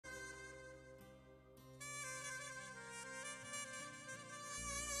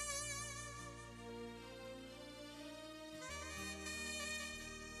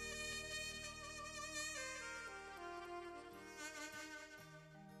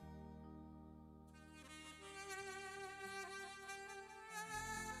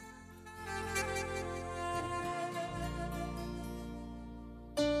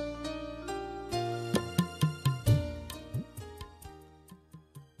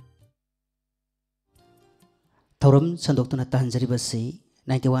थौरम संदोक्तुना तहंजरिबसी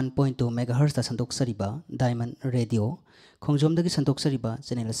 91.2 megahertz ता संदोक्सरिबा diamond radio खोंजोमदगी संदोक्सरिबा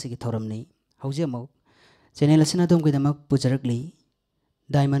channel असिगी थौरमनि हौजे अमु channel असिना दोमगिदमक पुजरकली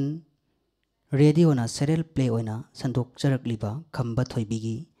diamond radio ना serial play ओइना संदोक्चरकलिबा खंबा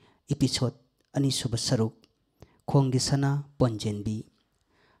थोइबिगी एपिसोड अनिसुब सरुक खोंगी सना पोंजेनबी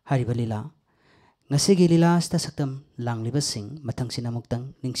हारिबा लीला ngasiगी लीलास्ता सक्तम लांगलिबसिंग मथंगसिना मुक्तंग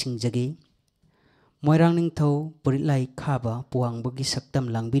निंगसिंगजगी मोइरांग निंगथौ पुरिलाई खाबा पुवांगबगी सक्तम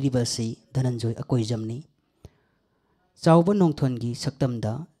लांगबिरिबसी धनंजय अकोइजमनी चाउबा नोंथोनगी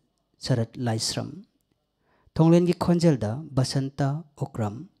सक्तमदा शरद लाइश्रम थोंगलेनगी खोंजेलदा बसंता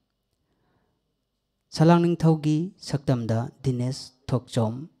ओक्रम सलांग निंगथौगी सक्तमदा दिनेश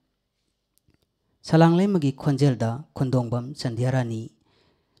थोकचोम सलांगलेमगी खोंजेलदा खुंदोंबम संध्यारानी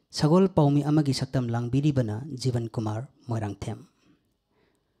सगोल पौमी अमगी सक्तम लांगबिरिबना जीवन कुमार मोइरांगथेम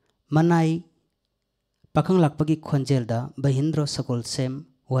मनाई पाखंग लाकपगी खोंजेलदा बहिंद्रो सगोल सेम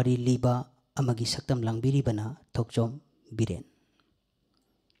वारी लीबा अमगी सक्तम लांगबिरिबना Thokchom villain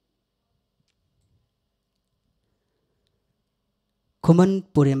खुमन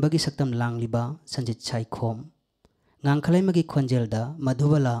पुरेंबगी सक्तम लांगलिबा Sanjit Saikhom ngankhalaimagi खोंजेलदा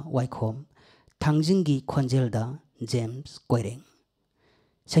मधुबला वाइखोम थांजिंगी खोंजेलदा James Koireng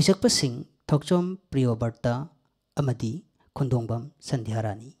सैसकपसिंग Thokchom प्रियोबर्ता अमदी खुंदोंबम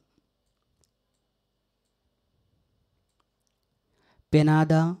Sandhyarani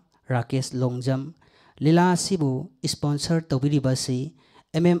पेनादा Rakesh Longjam लीला सिबु sponsor तौबिरिबासी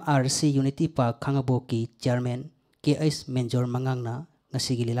MMRC unity park खांगबोकी chairman KH मेंजोर मंगांगना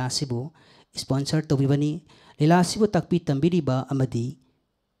ngasiगी लीला सिबु स्पॉन्सर तौबिबनी लीला सिबु ताकपी तंबिरिबा अमदी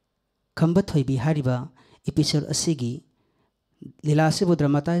खंबा थोइबी हारिबा एपिसोड असिगी लीला सिबु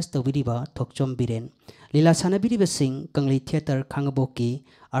ड्रामाटाइज तौबिरिबा थोकचोम बिरेन लीला सानाबिरिबसिंग कंगली थिएटर खांगबोकी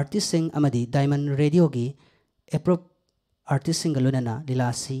आर्टिस्टसिंग अमदी डायमंड रेडियोगी एप्रोप आर्टिस्टसिंग लुनना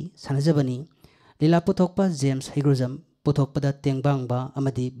लीलासी सानजबनी लीला पुथोकपा जेम्स हैग्रोजम पुथोकपदा तेंगबांगबा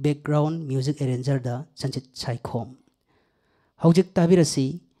अमदी बैकग्राउंड म्यूजिक अरेंजरदा संचित साइखोम हौजिक ताबिरसी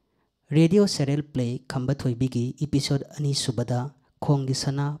रेडियो serial play खंबा थोइबिगी एपिसोड अनि सुबदा खोंगी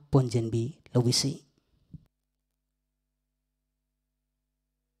सना पोंजेनबी लौबिसी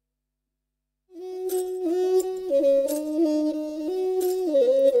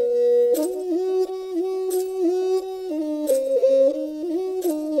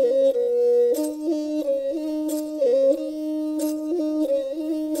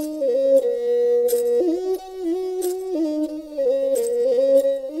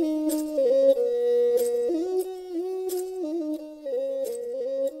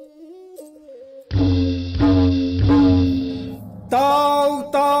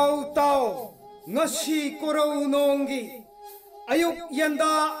ngasi korau nonggi ayuk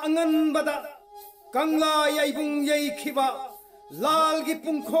yanda angan bada kangla yaibung yai khiba lal gi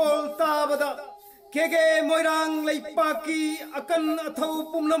pungkhol ta bada kege moirang leipaki akan athau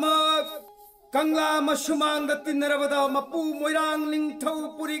pumnamak kangla masumang da tinarabada mapu moirang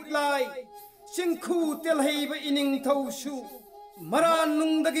ningthau purik lai singkhu telheiba ining thau su maran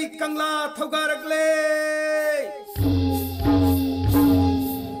nungdagi kangla thaugarakle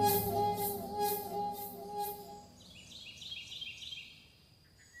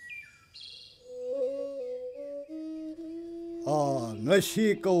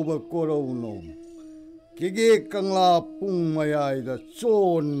ngasi kauba korau nom kege kangla pung mayai da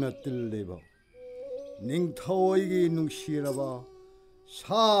chon na tilleba ningthoi gi nungsiraba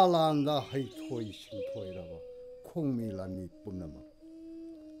salanda haithoi singthoiraba khongmi lani pumnama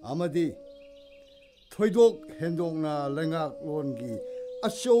amadi thoidok hendok na lengak lon gi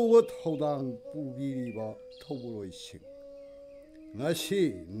achowa thodang pubiriba thoboroi sing ngasi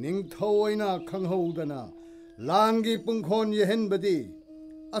ningthoina khanghoudana langi pungkhon yehen badi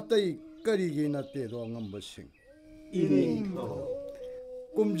atai karigi nate do ngambasing iningtho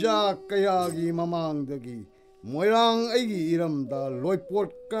kumja kayagi mamang dagi moirang aigi iramda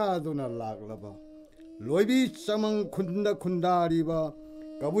loipot ka duna laglaba loibi chamang khunda khundariba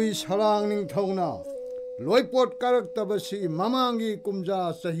kabui sarang ning thauna loipot karak tabasi mamangi kumja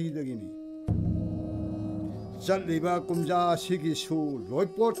sahi dagini chatliba kumja sigi su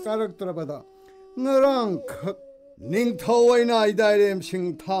loipot karak trabada ngarang khak ningthoina idairem sing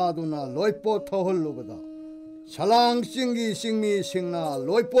thaduna loipot thoholubada salang singi singmi singna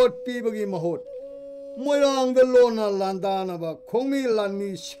loipot pibagi mahot moirang de lona landana ba khongmi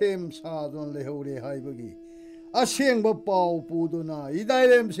lanmi sem sadon lehore haibagi aseng ba pau puduna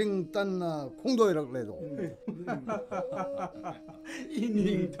idairem sing tanna khongdoirak ledo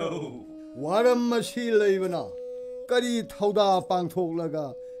iningtho waram masi leibana kari thauda pangthoklaga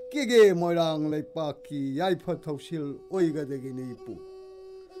깨게 모랑 레빠키 야이퍼 톡실 오이가 되기니 이쁘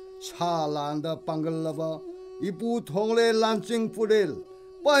사란다 빵글라바 이쁘 통레 란칭 뿌렐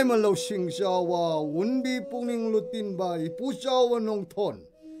빠이멀로 싱샤와 운비 뿡닝 루틴바 이쁘 샤워 농톤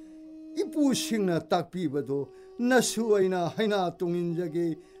이쁘 싱나 딱비바도 나수와이나 하이나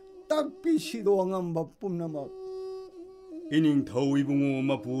뚱인자게 딱비 시도왕한 바뿜나마 이닝 더위붕어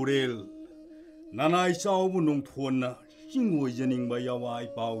마부렐 나나이 싸우부 농톤나 싱오이저닝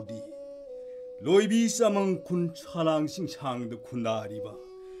바야와이 바우디 로이비사망 군 차랑싱 상드 군나리바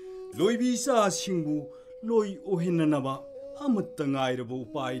로이비사 싱부 로이 오헨나나바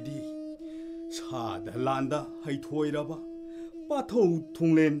아무땅아이르보 바이디 사다 란다 하이토이라바 빠토우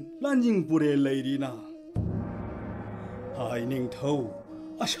통렌 란징부레 레이리나 하이닝 더우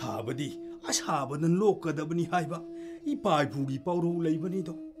아샤바는 로까다브니 하이바 이 바이부기 빠우로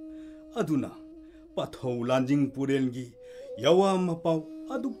레이바니도 아두나 빠토우 란징부레기 야와 마파우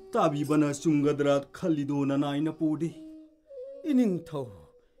아둑 따비바나 숭가드라 칼리도나 나이나 보디 이닝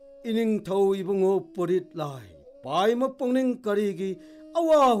타우 이붕어 버릿 라이 바이마 뽕닝 까리기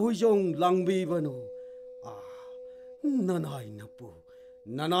아와 후종 랑비바노 아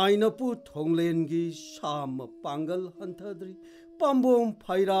나나이나뿌 통렌기 샤마 빵글 한타드리 빰봄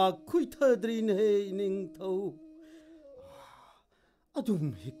파이라 쿠이타드리네 이닝 타우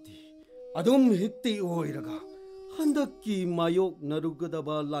아둠 힉디 오이라가 한덕기 마욕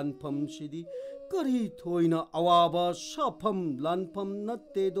나루가다바 란팜시디 까리 토이나 아와바 샤팜 란팜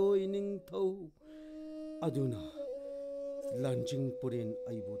나때도 이닝 타우 아두나 란징뿌린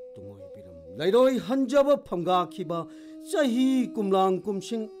아이부 뚱오이 비름 라이로이 한자바 팜가키바 자히 꿈랑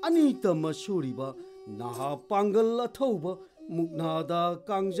꿈싱 아니타 마슈리바 나하 빵글라 타우바 묵나다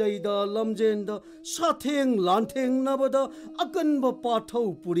깡자이다 람젠다 사탱 란탱 나바다 아건바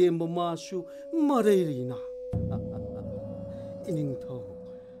빠타우 뿌리엠바 마슈 마레리나 이닝 타우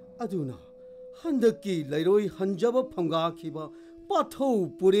아두나 한덕기 라이로이 한자바 팜가키바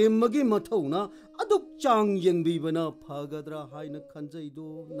빠타우 뿌리엠마기 마타우나 아독장 영비바나 파가드라 하이나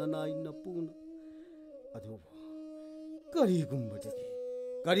칸자이도 나나이나 뿌나 아두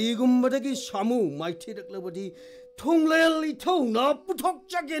까리굼바다기 샤무 마이티락라바디 통레리 타우나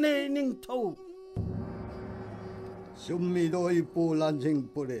부톡자게네 닝 타우 숨미도 이쁘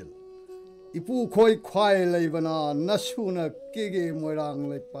란징 뿌렐 이쁘 코이 콰이 레이바나 나슈나 깨게 모랑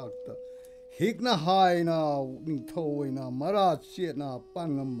레빡다 힉나 하이나 닝토이나 마라치나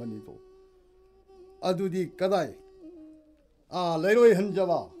빵엄바니도 아두디 까다이 아 레로이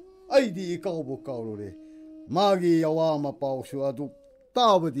한자바 아이디 까오부 까오로레 마기 야와 마파우슈 아두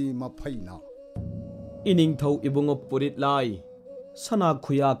따버디 마파이나 이닝토 이붕어 뿌릿 라이 사나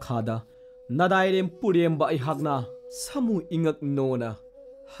쿠야 카다 나다이렘 뿌리엠바 이학나 사무 잉악 노나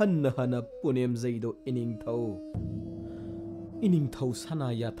한나하나 뿌넴 제이도 이닝토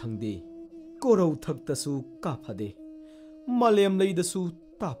사나야 탕데 꼬라우 탁다수 까파데 말렘 레이다수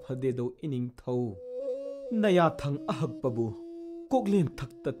따파데도 이닝토 나야 탕 아학바부 꼭렘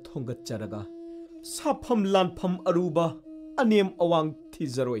탁다 통가짜라가 사팜 란팜 아루바 아니엠 어왕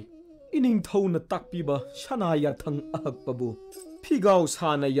티자로이 이닝토나 딱비바 샤나야 탕 아학바부 피가우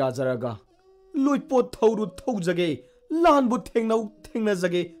사나 야자라가 로이포 토루 토자게 란부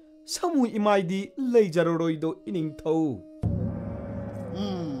탱나자게 사무 이마이디 레이자로로이도 이닝토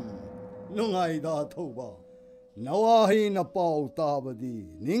능아이다 토바 나와히나 빠우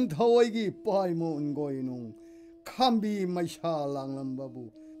따버디 닝토이기 빠이모 은고이농 캄비 마샤랑람바부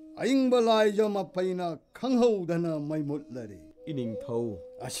아잉발라이저 마파이나 강호우다나 마이못라리 이닝토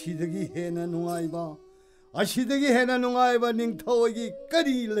아시드기 해나 농아이바 닝토이기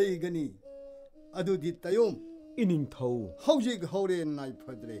까리 레이가니 아두디 따욤 이닝토 하우직 하우렌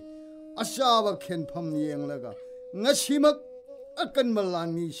나이퍼드레 아샤바 캔팜 예응라가 나시막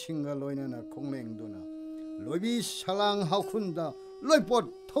아끈말랑니 싱갈로이나나 공맹도나 로비 샬랑 하쿤다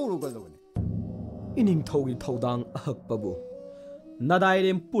로이포 토루가로네 이닝토기 토당 아학바부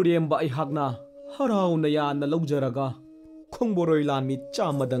나다이렘 뿌리엠바 이학나 하라우나야나 라우자라가 콩보로이 란미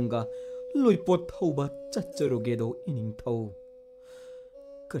짜마당가 로이포 토바 짜쩌로게도 이닝토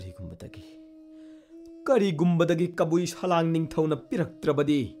까리굼바다기 까부이 샬랑 닝토나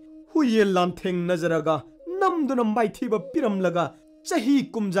삐락드라바디 후이에 란탱 나자라가 남도나 마이티바 삐람라가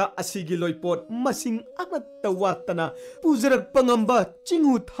자히 꿈자 아시기 로이포 마싱 아마따 왔다나 부자락 빵암바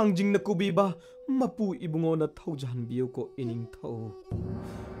찡후 탕징나 꾸비바 마뿌 이붕어나 타우자한 비오고 이닝토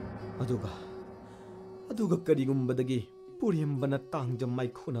아두가 까리굼바다기 뿌리엠바나 땅점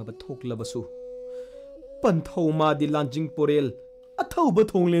마이쿠나바 톡라바수 판토마디 란징 포렐 아타우바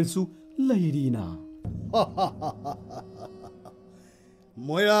통렌수 레이리나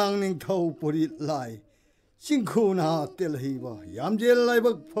모양 닝토 뿌리 라이 ꯆꯤꯡꯈꯨꯅ ꯇꯦꯜꯍꯩꯕ ꯌꯥꯝꯖꯦꯜ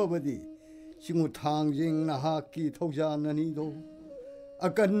ꯂꯥꯏꯕꯛ ꯐꯕꯗꯤ ꯁꯤꯡꯎ ꯊꯥꯡꯖꯤꯡ ꯅꯍꯥꯛꯀꯤ ꯊꯧꯖꯥꯟꯅꯅꯤꯗꯣ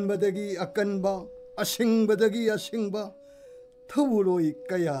ꯑꯀꯟꯕꯗꯒꯤ ꯑꯀꯟꯕ ꯑꯁꯤꯡꯕꯗꯒꯤ ꯑꯁꯤꯡꯕ ꯊꯧꯔꯣꯏ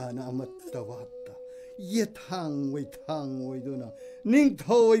ꯀꯌꯥꯅ ꯑꯃꯠꯇ ꯋꯥꯠꯇ ꯌꯦꯊꯥꯡ ꯋꯩꯊꯥꯡ ꯑꯣꯏꯗꯨꯅ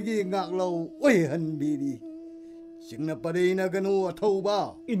ꯅꯤꯡꯊꯧꯒꯤ ꯉꯥꯛꯂꯧ ꯑꯣꯏꯍꯟꯕꯤꯔꯤ ꯆꯤꯡꯅ ꯄꯔꯩꯅꯒꯅꯨ ꯑꯊꯧꯕ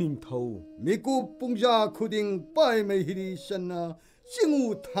이닝ꯊꯧ 미국 뿡자 쿠딩 빠이메히리 션나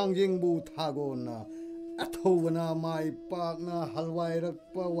싱우 탕징부 타고나 아토우나 마이 빡나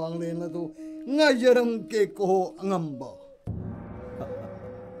할와이럭바 왕레나도 ngajaram ke ko angamba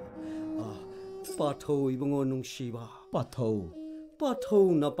pathau ibungo nungsiba 빠थौ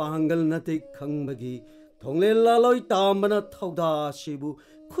pathau na pahangal na te khangbagi thongle laloi tamana thauda sibu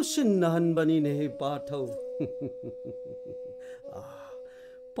khusin na hanbani ne pathau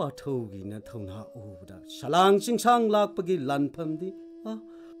pathau gi na thona uda salang singsang lakpagi lanphamdi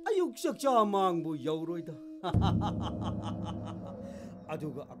ayuk sakcha mangbu yauroida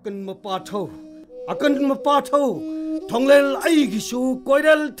aduga akan ma pathau thonglel aigisu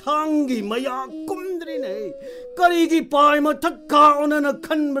koiral thangi maya kumdri ne karigi pai ma thakka onana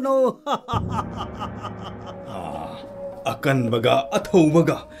khanbano akan baga athau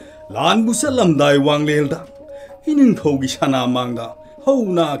baga lan busalam dai wanglel da inin thogi sana mangda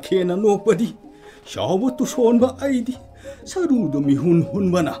hauna khena nokpadi shawu tu sonba aidi saru do mihun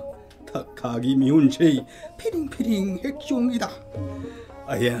hunbana thakagi mihun sei phiring hekchungida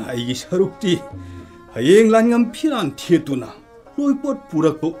aya aigi sarukti hayeng langam phiran thietuna loipot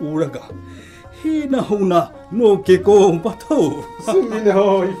purak uraga hena hauna no ke ko patho 숨민호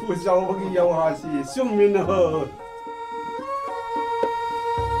이fu 자오기 여하시 숨민호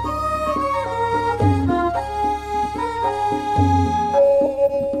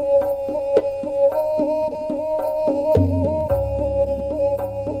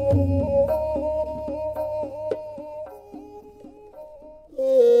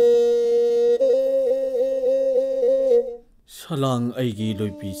사랑 아이기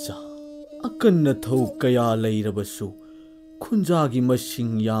로이비자 아끈나 더욱 그야 레이러버수 쿤자기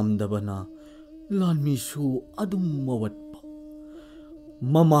머싱 얌다바나 란미수 아둠 머왓바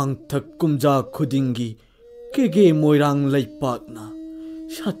마망탁 꿈자 쿠딩기 깨게 모이랑 레이빡나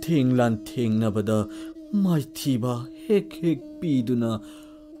샤팅 란팅 나바다 마이티바 헥 비두나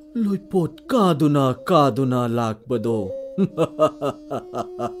로이포트 까두나 락바도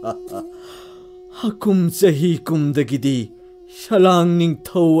하쿰 자히 쿰다기디 샤랑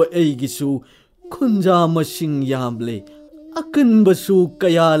닝ꯊꯧ ꯑꯩꯒꯤꯁꯨ ꯈꯨꯟꯖꯥ ꯃꯁꯤꯡ ꯌꯥꯝꯂꯦ ꯑꯀꯟꯕꯁꯨ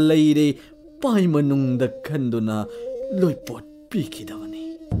ꯀꯌꯥ ꯂꯩꯔꯦ ꯄꯥꯏ ꯃꯅꯨꯡꯗ ꯈꯟꯗꯨꯅ ꯂꯣꯏꯄꯣꯠ ꯄꯤꯈꯤꯗꯕꯅꯤ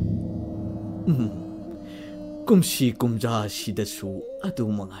ꯀꯨꯝꯁꯤ ꯀꯨꯝꯖꯥ ꯑꯁꯤꯗꯁꯨ ꯑꯗꯨ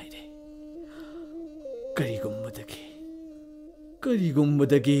ꯃꯉꯥꯏꯔꯦ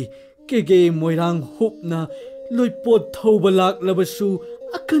ꯀꯔꯤꯒꯨꯝꯕꯗꯒꯤ ꯀꯦꯒꯦ ꯃꯣꯏꯔꯥꯡ ꯍꯨꯞꯅ ꯂꯣꯏꯄꯣꯠ ꯊꯧꯕ ꯂꯥꯛꯂꯕꯁꯨ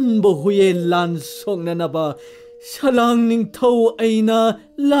ꯑꯀꯟꯕ ꯍꯨꯌꯦꯟ ꯂꯥꯟ ꯁꯣꯛꯅꯅꯕ ꯁꯂꯥꯡ ꯅꯤꯡꯊꯧ ꯑꯩꯅ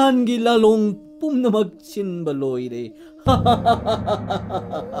ꯂꯥꯟꯒꯤ ꯂꯥꯂꯣꯡ ꯄꯨꯝꯅꯃꯛ ꯆꯤꯟꯕ ꯂꯣꯏꯔꯦ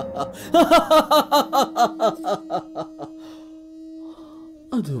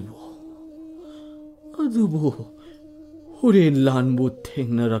ꯑꯗꯨꯕꯨ ꯍꯣꯔꯦꯟ ꯂꯥꯟꯕꯨ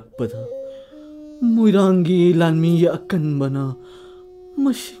ꯊꯦꯡꯅꯔꯛꯄꯗ ꯃꯣꯏꯔꯥꯡꯒꯤ ꯂꯥꯟꯃꯤ ꯑꯀꯟꯕꯅ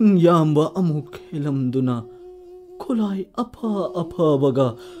ꯃꯁꯤꯡ ꯌꯥꯝꯕ ꯑꯃꯨꯛ ꯍꯦꯜꯂꯝꯗꯨꯅ ꯈꯨꯠꯂꯥꯏ ꯑꯐꯕꯒ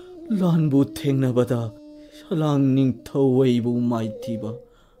ꯂꯥꯟꯕꯨ ꯊꯦꯡꯅꯕꯗ ꯁꯂꯥꯡ ꯅꯤꯡꯊꯧ ꯑꯩꯕꯨ ꯃꯥꯏꯊꯤꯕ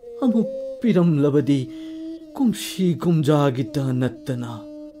ꯑꯃꯨꯛ ꯄꯤꯔꯝꯂꯕꯗꯤ ꯀꯨꯝꯁꯤ ꯀꯨꯝꯖꯥꯒꯤꯇ ꯅꯠꯇꯅ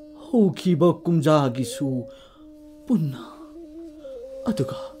ꯍꯧꯈꯤꯕ ꯀꯨꯝꯖꯥꯒꯤꯁꯨ ꯄꯨꯟꯅ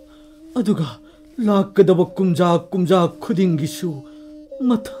ꯑꯗꯨꯒ ꯂꯥꯛꯀꯗꯕ ꯀꯨꯝꯖꯥ ꯈꯨꯗꯤꯡꯒꯤꯁꯨ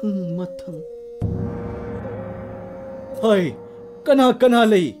ꯃꯊꯪ ꯍꯥꯏ ꯀꯅꯥ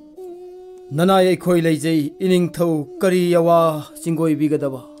ꯂꯩ ꯅꯅꯥꯏ ꯑꯩꯈꯣꯏ ꯂꯩꯖꯩ ꯏꯅꯤꯡꯊꯧ ꯀꯔꯤ ꯑꯋꯥ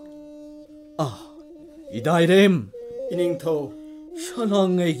ꯆꯤꯡꯒꯣꯏꯕꯤꯒꯗꯕ 이다이렘 이닝ꯊꯧ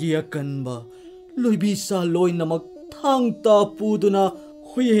샤랑에게 아깐바 로이비사 로이나막 탕따 뿌두나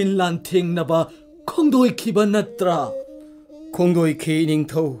후예인란 탱나바 콩도이 키바나트라 콩도이키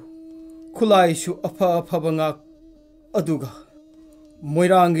이닝ꯊꯧ 쿨라이슈 아파방악 아두가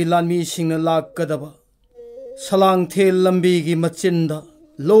모이랑기 란미싱나 락가다바 살랑ቴ 람비기 마친다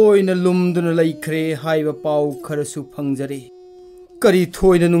로이나 룸두나 레이크레 하이바 파우 카르수 팡자리 करी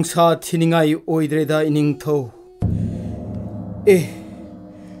थोइन नुंसा थिनिंगाई ओइद्रेदा इनिंगथौ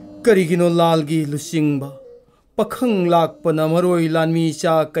करीगिनो लालगी लुसिंगबा पखंग लाकपना मरोई लानमी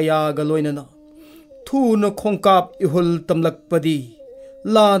चा कया गलोइनना थून खोंकाप इहुल तमलकपदी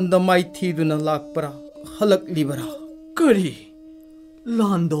लांद माइथीदुना लाकपरा हलकलिबरा करी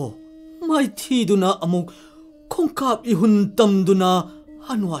लांदो माइथीदुना अमुक खोंकाप इहुन तमदुना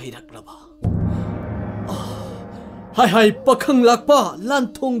हनवाइरकलबा hai hai pakhang lakpa lan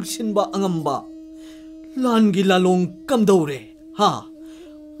thong sinba angamba lan gi lalong kamdore ha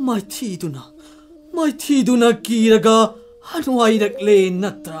mai thi duna kiraga hanwai rakle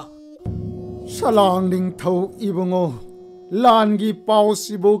natra salang ning thau ibungo lan gi pau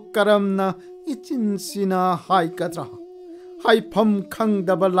sibu karamna ichin sina hai katra hai pham khang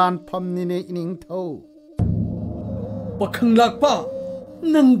daba lan pham ni ne ining thau pakhang lakpa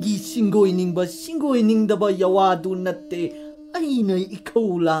nangi singoi ning daba yawa du natte aina ikhau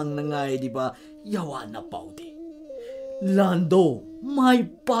lang na ngai diba yawa na paude lando mai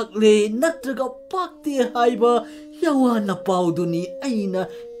pakle natraga pakte haiba yawa na paudu ni aina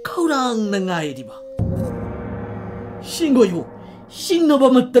khaurang na ngai diba singoyo singnaba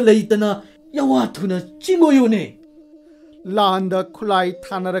matta leitana yawa thuna singoyo ne landa khulai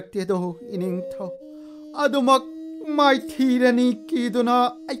thanarakte do ining thau adumak mai thirani kiduna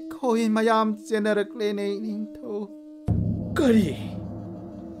aikhoi mayam chenarakle ne ining thau kari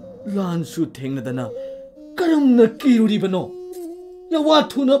lansu thengnadana karamna kiruribano yawa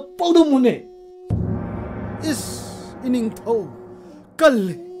thuna paudumune is ining thau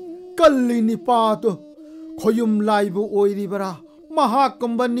kalli ni pato khoyum laibu oiribara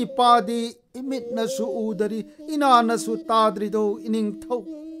mahakamba ni padi imit na su udari ina na su tadri do ining thau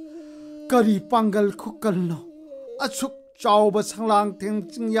kari pangal khukalno achuk chawba sanglang theng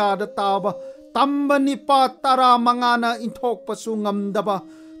chingya da taba tamba ni pa tara mangana inthok pasu ngamdaba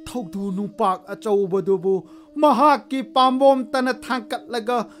thaudu nupak achawba dubu mahaki pambom tana thangkat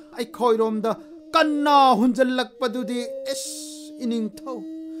laga ai khoirom da kanna hunjalak padudi es ining thau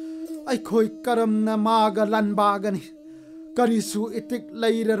ai khoi karam na maga lanbagani karisu itik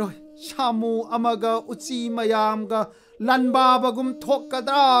leiraroi shamu amaga uchi mayam ga lanbabagum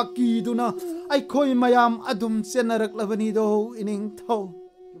thokadra kiduna ai khoi mayam adum chenarak labani do ining thau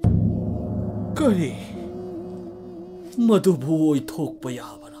kari madubu oi thokpa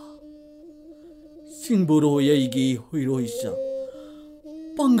yabara singburo yaigi huiroisa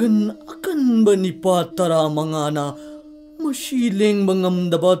pangan akan bani pa tara mangana mashi lengba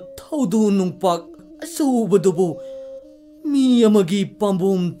ngamdaba thaudu nungpak asaubadubu mi amagi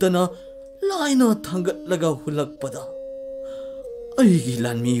pambum tana laina thangatlaga hulakpada aigi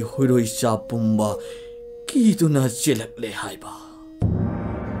lanmi huiroisa pumba kiduna chelakle haiba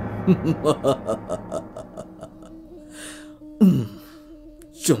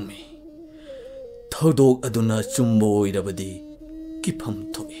chumi thodok aduna chumbo oirabadi kipam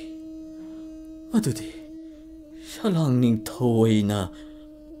thoi adudi shalang ning thoina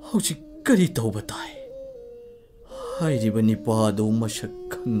hauji kari tauba tai hairiba nipa do masak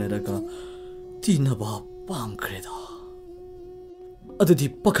khangnaraga tinaba pamkreda adudi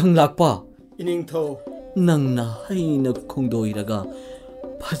pakhang lakpa ining tho nangna haina khongdoiraga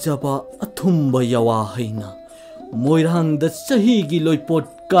phajaba athumba yawa haina moirang da sahi gi loipot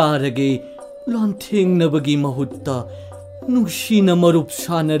karage lantheng mahutta nushina marup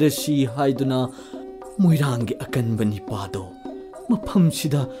sanarasi haiduna moirang akanba nipado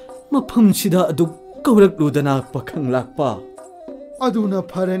maphamsida adu kaurak ludana pakhang lakpa aduna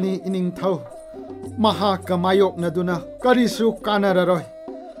pharani ining thau mahaka mayok naduna karisu kanararoi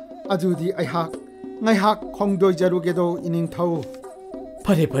adudi aihak ngaihak khongdoi jaruge do ining thau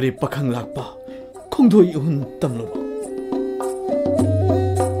pare pakhang lakpa khongdoi hun tamlo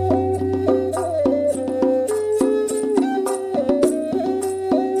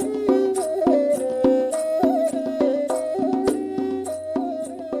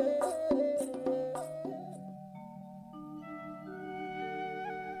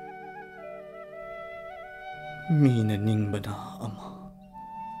mina ningbana ama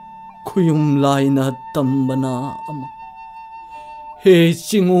khuyum laina tambana ama he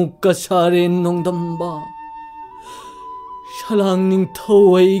chingu kasare nongdamba shalang ning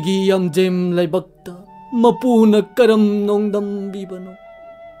thoi gi yamjem laibakta mapuna karam nongdam bibano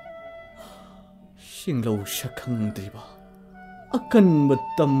singlo shakhang driba akan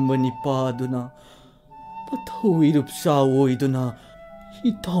batam bani paduna pathoi rup sawoiduna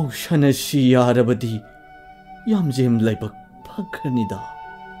hitau shanasi yarabadi yamjem laibak phakhanida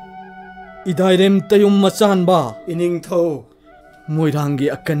idairem tayum machanba ining tho moirangi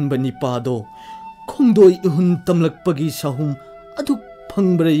akan bani pado khongdoi hun tamlakpagi sahum aduk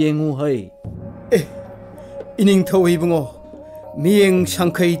phangbra yengu hai ining tho ibungo mieng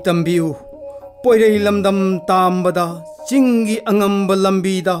sangkhai tambiu poirei lamdam tambada chingi angamba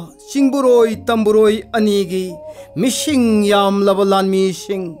lambida singburoi tamburoi anigi mishing yam labalan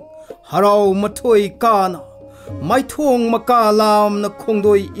mishing harau mathoi kana maithong makalam na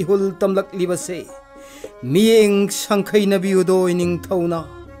khongdoi ihul tamlak libase mieng sangkhai nabiudo ining thona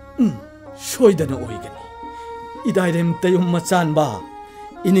soidana oigani idairem tayum machanba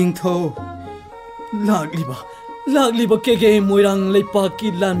iningtho lagliba kege moirang leipaki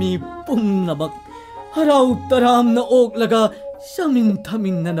lami pumnamak harau taram na ok laga samin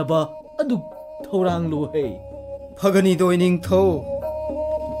thamin nanaba aduk thorang lo he phagani do iningtho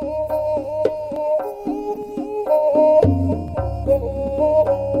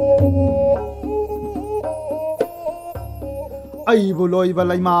ai bu loiba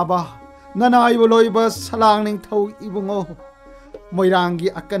laima ba nanai bu loiba salang ning thau ibungo moirangi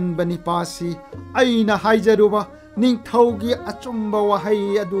akan bani pasi aina haijaruba ning thaugi achumba wahai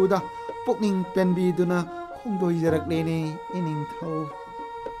aduda pukning penbi duna khongdoi jarak lene ining thau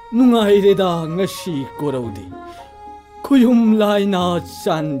nungai reda ngasi koraudi khuyum laina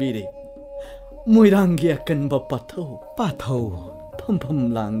chanbire moirangi akan ba pathau pham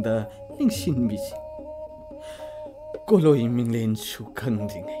langda ningsin bisi koloi minglen su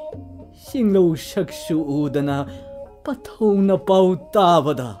khangdingai singlo shaksu udana pathau na pau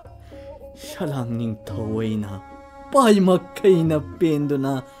tabada shalang ning thoina pai makhaina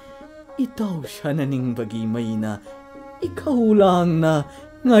penduna itau shananing bagi maina ikhaulang na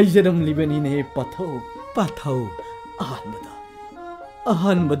ngaijaram libani ne pathau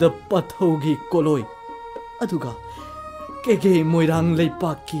ahanbada pathau gi koloi aduga kege moirang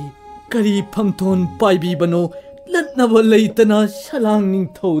leipaki kari phangthon paibi bano latnaba leitana shalang ning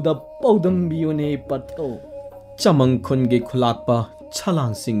thoda paudam bione pathau chamang khon ge khulakpa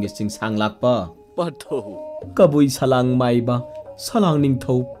chalang sing ge sing sang lakpa pathau kabui salang maiba salang ning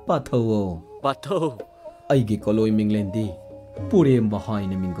thau pathau ai ge koloi minglendi purem ba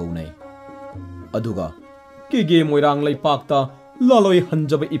haina mingau nai aduga kege moirang leipakta laloi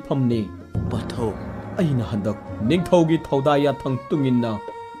hanjaba iphamni pathau aina handak ning thau gi thodaya thang tunginna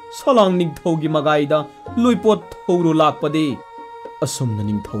salang ning thau gi magaida loipot thoru lakpadi asumna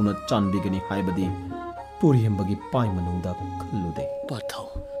ning thauna chanbigani haibadi puriyambagi pai manungda khullude pathau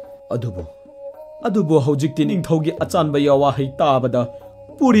adubo hojikti ning thau gi achanba yawa hai tabada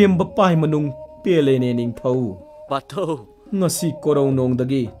puriyamba pai manung pelene ning thau pathau ngasi korau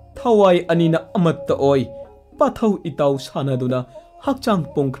nongdagi thawai anina amatta oi pathau itau sanaduna hakchang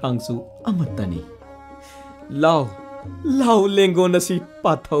pongkrangsu amattani lao lengo nasi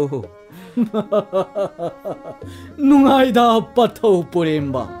pathau nungaida pathau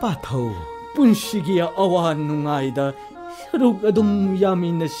puremba pathau punsigia awan nungaida saruk adum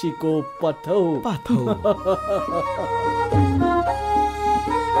yamin nasiko pathau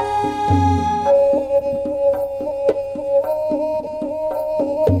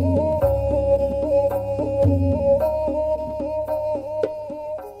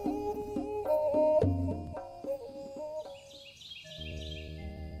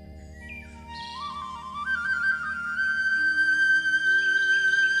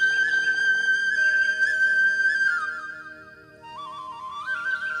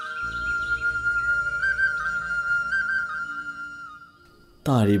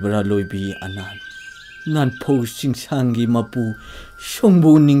taribra loibi anan nan pho singsangi mapu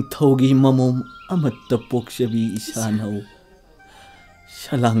shongbu ning thogi mamom amatta poksabi isanau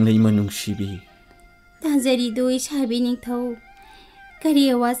salang nei manung sibi tanjari do isabi ning thau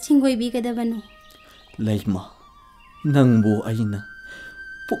kariyawa singoi bi gadabano laima nangbo aina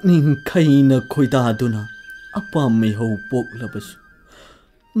pukning khaina khoida duna apa me ho poklabasu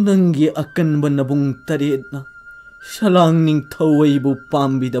nangi akan banabung taretna salang ning thawai bu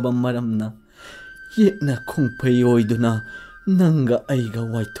pambi daba maramna yekna khongphai oiduna nanga aiga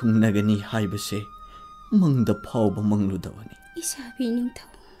waithung nagani haibase mangda phawba mangludawani isabi ning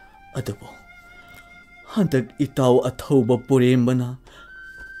thau adabo handak itaw athawba purembana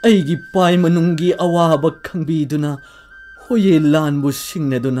aigi pai manungi awaba khangbiduna hoye lanbu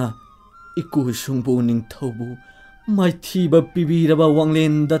singnaduna iku sungbu ning thawbu maithiba pibiraba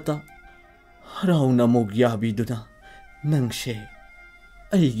wanglen data harauna mogyabi duna nangse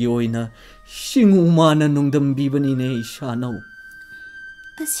aigi oina singumana nungdambibani ne isanau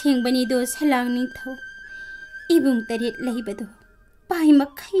asengbani do salang ning thau ibung taret leibado pai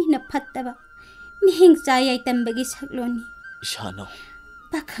makhai na phattaba mihing chayai tambagi sakloni isanau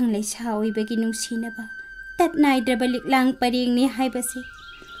pakhang lai sawi bagi nungsinaba tatnai drabalik lang paring ni haibase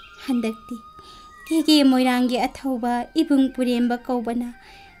handakti kege moirangi athauba ibung puremba kaubana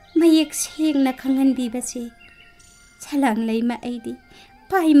mayek sengna khanganbi base salang leima aidi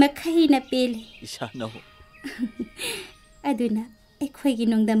pai makhai na pele isanau aduna ekhoigi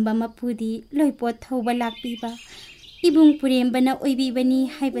nongdamba mapudi loipot thauba lakpiba ibung purembana oibibani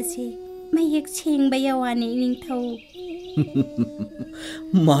haibase mayek sengba yawani ning thau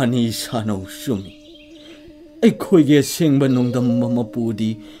mani isanau sumi ekhoige sengba nongdamba mapudi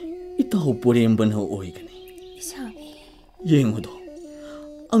itaw purembana oigani isa Yengodo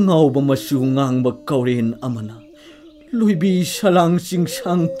angauba masu ngangba kauren amana loibi salang sing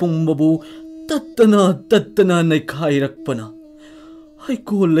sang pungbabu tattana nai khairakpana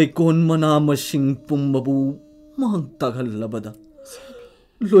haikol laikon mana masing pungbabu mang tagalabada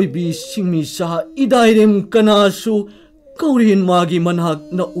loibi singmi sa idairem kanasu kauren magi manak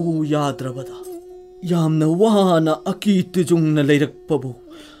na u yadrabada yamna wana akitujung na leirakpabu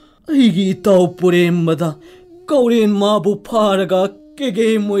aigi tau puremada kauren mabu pharaga kege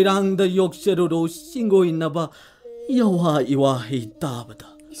moirangda yokseruro singoinaba yawa iwa hei tabada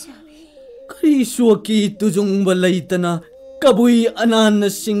kari suaki tujungba leitana kabui anana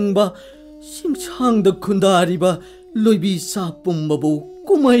singba singsangda khundariba loibi sa pumbabu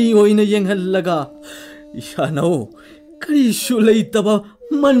kumai oina yenghallaga ishanao kari su leitaba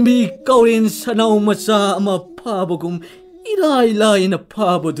manbi kauren sanau macha ama phabagum irai laina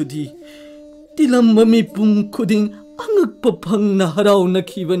phabadudi tilamba mi pum khuding angakpa phangna harauna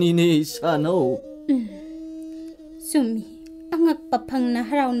khibani ne sanao Sumi angakpa phangna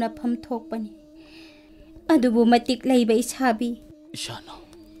harauna pham thokpani adubu matik leiba isabi ishanao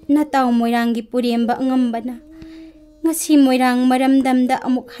nataw moirangi puremba angambana ngasi moirang maramdamda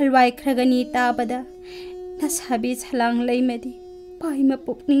amuk halwai khragani tabada nasabi salang leimedi paima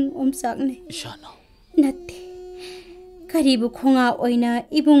pukning omsakne ishanao natte karibu khonga oina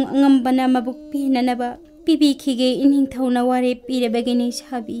ibung angambana mabuk pinanaba pibi khige ining thona ware pirebagini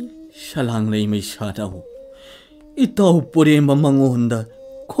sabi salang leimai sanao itaw puremba mangonda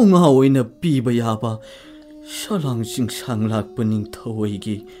khonga oina piba yaba salang sing sang lakpaning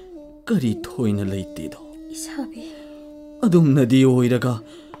thawaigi kari thoina leitedo isabi adumnadi oiraga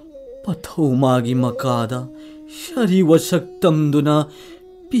pathau magi makada shari wasak tamduna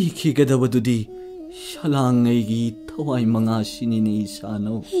pikhigadabadudi salangaigi thawai manga sinini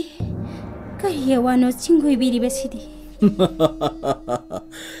sanau kariya wano chingoi biribasidi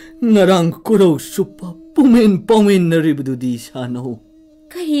ngarang korok supa pumen pamen naribadudi sanau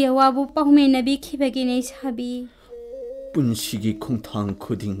kariya wabu paumen nabi khibagine sabi punsigi khongthang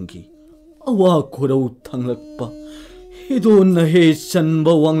khudingi awa korau thanglakpa hedonna he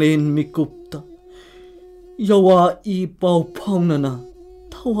sanba wanglen mikupta yawa I pau phaunana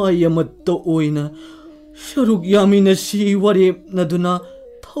thawai amatta oina sharuk yamina si warep naduna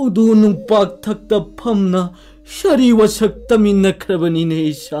thaudu nungpak thakta phamna shari wasak taminna khrabani ne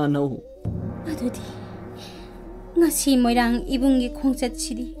sanau adudi ngasi moirang ibungi khongchat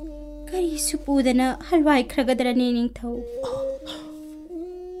sidi kari supudana halwai khragadra ne ningthau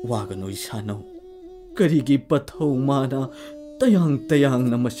waganoi sanau karigi pathau mana tayang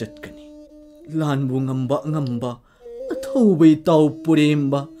na masatkani lanbu ngamba athaubai tau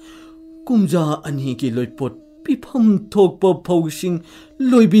puremba kumja ani gi loipot pifam thokpa phausing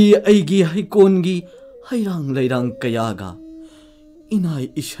loibi aigi haikongi hairang lairang kayaga inai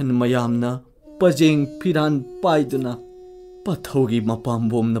ishan mayamna pajeng piran paiduna pathaugi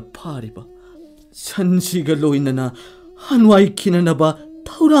mapambom na phariba sansiga loinana hanwai kinanaba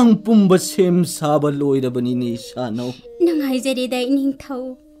thaurang pumba sem saba loirabani ne sanau nangai jari dai ningthau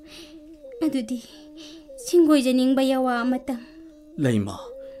adudi singoi janing bayawa mata laima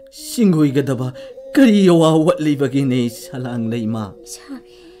singoi gadaba kari yawa watlibagi ne salang laima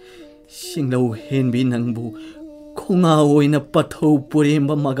sabi singlau henbi nangbu khonga oina pathau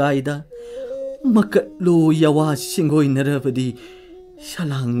puremba magaida makatlo yawa singoi narabadi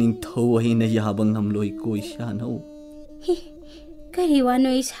salang ning thau aina yabang amloi koi sanau kari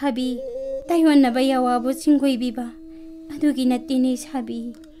wano isabi taiwan na bayawa bo singoi biba adugi natini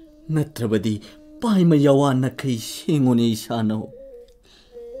sabi natrabadi paima yawa nakai singone sanau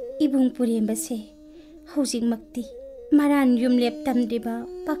ibung puremba se housing makti maran yumlep tamdriba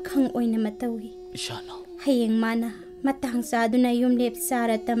pakhang oina matawi sanau hayeng mana matang saduna yumlep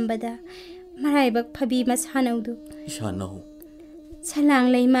sara tambada maraibak phabi masanaudu sanau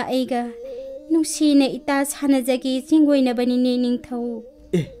salang leima aiga nungsina ita sanajagi jingoina bani ne ningthau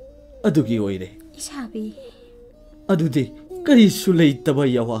adugi oire isabi adude kari sulei taba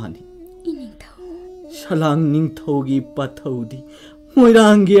yawani iningthau salang ningthaugi pathaudi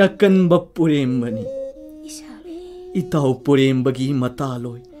moirangi akanba purembani isabi itau purembagi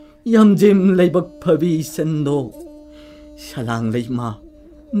mataloi yamjem leibak phabi sando salang leima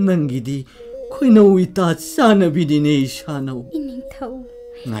nangidi khoinau ita sanabidine sanau iningthau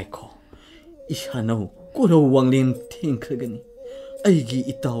ngaikho isanau korau wanglen thengkhagani aigi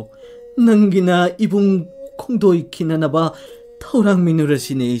itau nangina ibung khongdoi kinanaba thaurang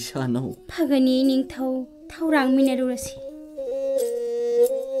minurasine sanau phagani ningthau thaurang minarurasi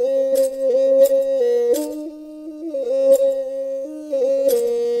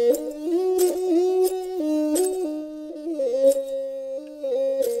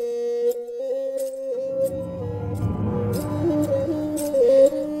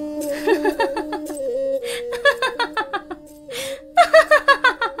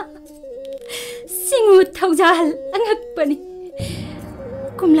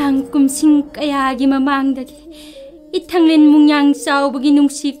kumlang kumsing kaya gi mamang dagi ithanglen mungyang chawbagi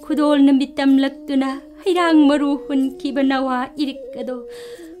nungsi khudol na mitam laktuna hairang maru hun kibanawa irikado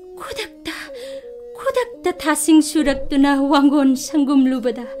khudakta thasing suraktuna wangon sangum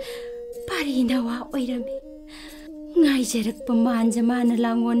lubada pari nawa oirami ngai jarak pamanja mana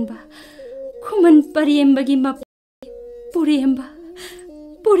langon ba kuman pariyembagi map puremba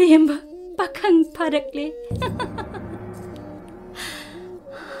pakhang parakle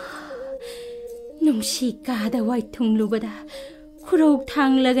nungsi kada wai thunglubada khurok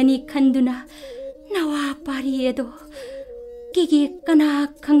thanglagani khanduna nawa pari edo kige kana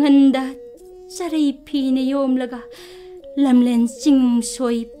khanganda sarai phine yomlaga lamlen sing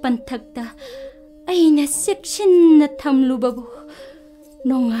soi panthakta aina section na thamlubabu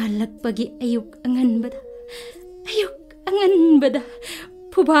nongalakpagi ayuk anganbada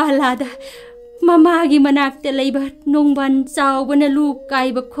phubalada mamagi manakta leiba nongban chawbana lu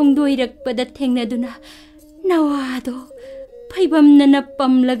kaiba khongdoirakpada thengnaduna nawado phaibamna na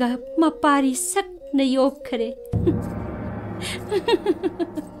pamlaga mapari sakna yokhare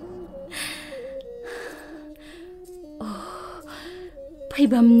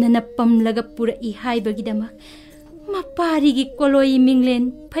phaibamna na pamlaga pura I haibagidamak maparigi koloi minglen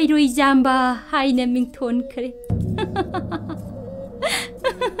phairoi jamba haina mingthon khare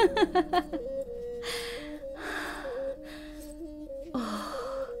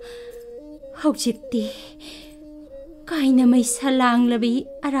Haujikti kaina mai salang labi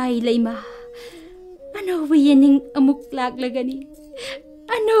arai leima anoba yening amuk laglagani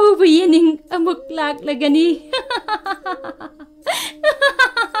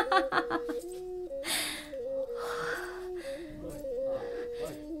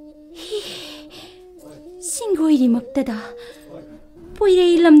Singoi maktada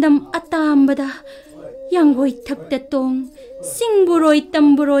poirei lamdam atambada Yanggoi thakta tong singburoi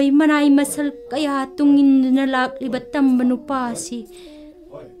tamburoi manai masal kaya tungin na lakliba tamba nupasi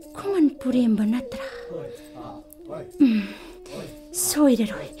kuman puremba natra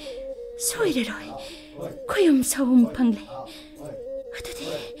soireroi koyum sawum pangle adudi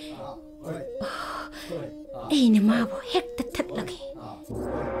eina mabo hekta thatlagi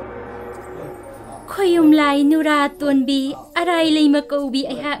koyum lai nura tonbi arai leima kaubi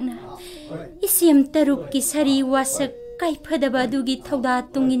aihakna Isim taruk ki sari wasak kai phadaba dugi thauda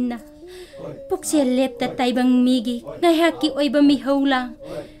tunginna puksel lepta taibang migi ngaihaki oiba mi haulang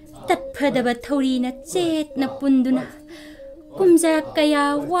tat phadaba thaurina chet na punduna kumja kaya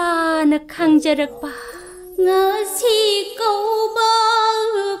wana khangjarakpa ngasi kauba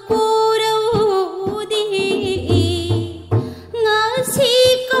puraudi ngasi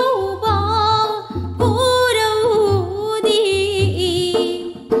kauba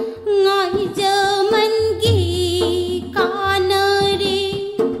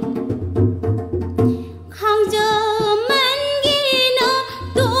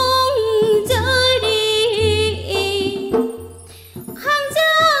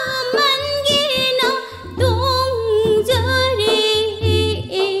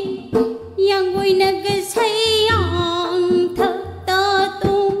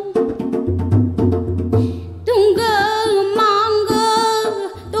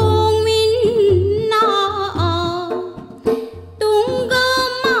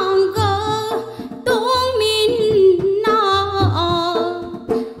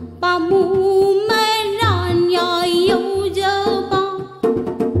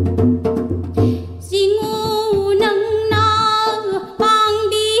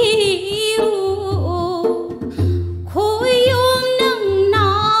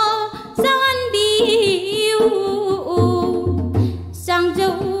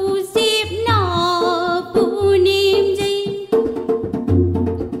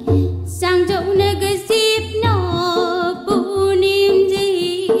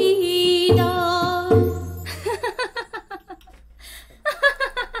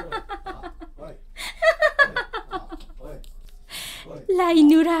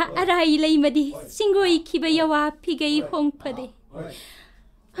arai leimadi singoi khiba yawa phigei hongphade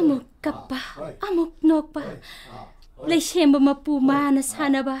amuk kappa amuk nokpa leisemba mapu mana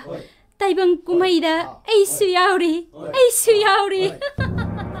sanaba taibang kumaida aisu yauri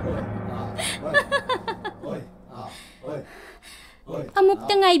amuk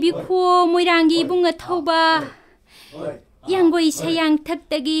tangai bi kho moirangi bunga thoba yanggoi sayang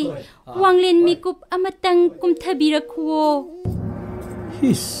thaktagi wanglen mikup amatang kumthabira khuo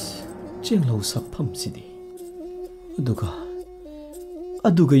His chenglo sapham sidi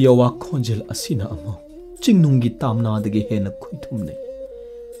aduga yawa khonjel asina amo chingnungi tamna dagi hena khoithumne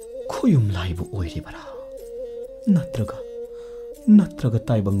khoyum laibu oiribara natraga नत्रगा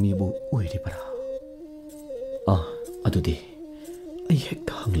ताइबंग मीबु ओइरिबरा अदुदि आई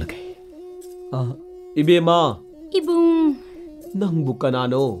हेक्ता हंगलगे इबेमा इबुंग नंगबु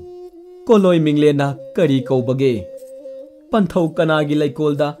कनानो कोलोय मिंगलेना करी कौबगे पंथौ कनागी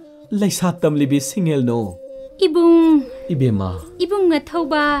लैकोलदा लैसा तमलिबि सिंगेलनो इबुंग इबेमा इबुंग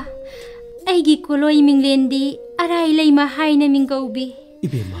थौबा आइगी कोलोय मिंगलेंदी array lemma हाइना मिंगौबि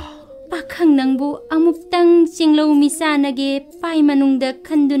इबेमा पाखंग नंगबु अमुक्तंग चिंगलौ मिसानगे पाइ मनुंगदा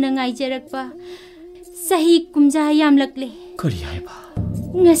खंदुना ngaijरकपा सही कुमजा यामलकले करी हाइबा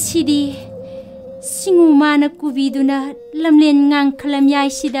ngasidi singumana kubiduna lamlen ngang khalam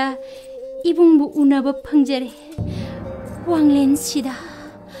yaisida ibungbu unaba phangjare wanglen sida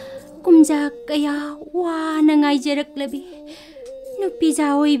kumja kaya wana ngaijaraklabi nupi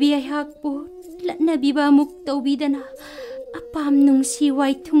jaoi bi hakpu latnabi ba muk tawbidana apam nungsi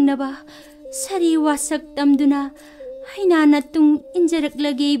wai thungnaba sari wasak tamduna haina natung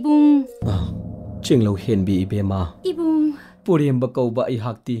injaraklage ibung chinglo henbi ibema ibung पुरेंब कौबा आई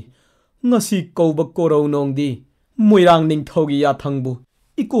हाक्ति ngasi कौबा कोरौ नोंगदी Moirang निंगथौगी या थंगबु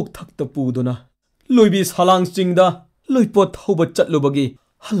इकोक थक्त पुदुना लोइबि Salang चिंगदा लोइपो थौबा चटलुबगी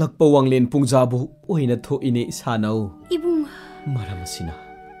हलकपा वांगलेन पुंजाबु ओइना थोइने इसानौ इबुंग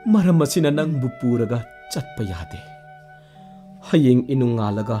मरमसिना नंगबु पुरगा चटपा यादे हयेंग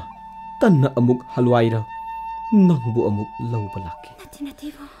इनुंगालगा तन्ना अमुक हलवाइरा नंगबु अमुक लौबा लाके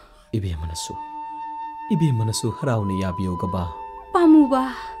नथिनथिबो इबे मनसु हराउने याबियोगबा पामुबा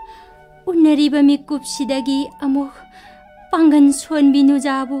उन्नरिबा मिकुपसिदगी अमुक पांगन सोनबिनु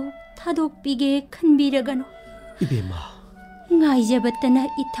जाबु थादोकपिगे खनबिरगनो इबेमा ngaijabतना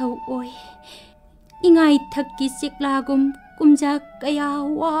इथौ ओय इंगाइ थक्की सिक्लागुम कुमजा कया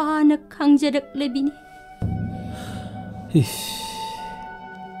वाना खंजरकलेबिनी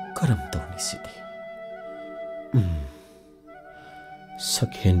करम तौनी सिदि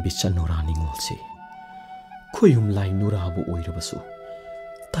सकहेन बिचनोरानी ngolsi खोयुम लाई नुराबु ओइरबसु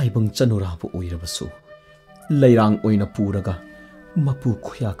ताइबंग चनुराबु ओइरबसु लैरांग ओइना पुरगा मपु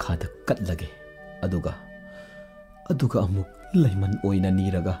खुया खाद कटलगे अदुगा अमुक लैमन ओइना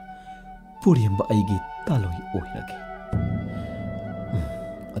नीरगा पुरियंबा आइगी तालोइ ओइरगे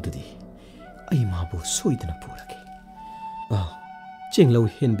अदुदी आई माबु सोइदना पुरगे चेंगलौ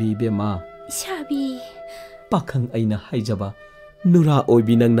हेनबि बेमा साबी पाखंग आइना हाइजबा नुरा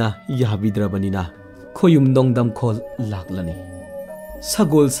ओइबि नंगना याबिद्रबनिना खोयुम नोंदम खोल लागलनी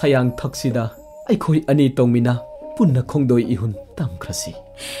सगोल सयांग थक्सिदा अखोई अनि तोंमिना पुन्ना खोंदोई इहुन तमख्रसी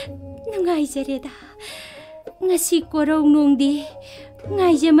नंगाइजरेदा ngasi korong nongdi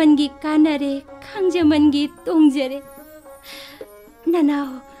ngaijamangi kanare khangjamangi tongjare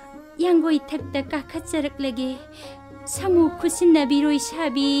nanao yangoi thakta kakhatjaraklage samu khusinna biroi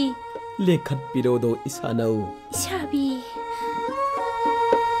sabi lekhat pirodo isanau sabi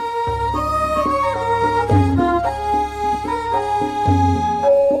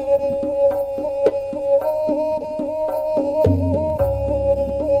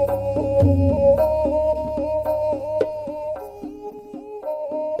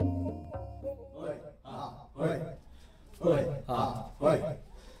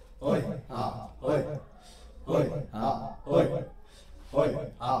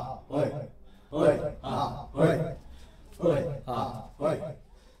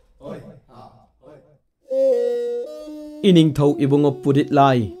inning थौ इबुंगो पुरित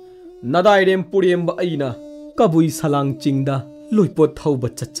लाई नदाइरेम पुरियंबा आइना कबुई सलांग चिंगदा लोइपो थौबा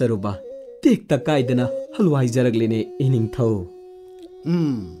चच्चरुबा टेक्ता काइदना हलवाई जरगलेने इनिंग थौ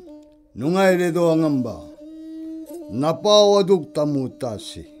नुंगाइरेदो अंगंबा नपाव अदुक तमु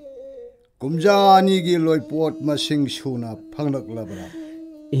तासी कुमजानीगी लोइपोट मसिंग सुना फंगलकलबरा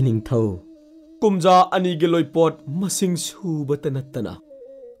इनिंग थौ कुमजा अनीगी लोइपोट मसिंग सुबत नत्तना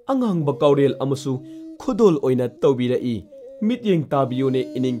अंगांग बकाउरेल अमसु खुदोल ओइना तौबिरई मित्येंग ताबियोने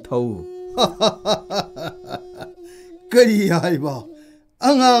इनिंग थौ करी हाइबा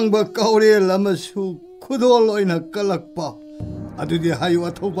अंगांग बकाउरेल अमसु खुदोल ओइना कलकपा अदुदि हाइव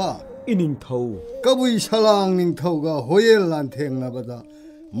अथौबा इनिंग थौ कबुई सलांग निंग थौगा होयल लांथेंगनाबदा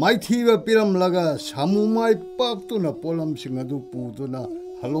माइथीबा पिरमलगा सामुमाइ पाक्तुना पोलमसिंग अदु पुदुना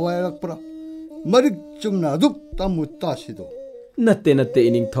हलवायरकप्रा मरिक चुमना अदुक तमु तासिदो नत्ते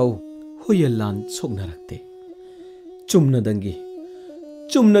इनिंग थौ होयलान सोगनरक्ते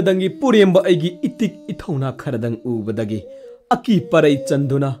चुमनदंगी पुरेंबा आइगी इतिक इथौना खरदंग उबदगी अकी परई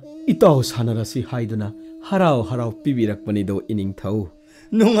चंदुना इताव सानरसी हाइदुना हराव पिबिरकपनिदो इनिंग थौ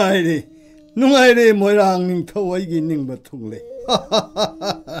नुंगाइरे मोइरांग निंग थौ आइगी निंगबा थुंगले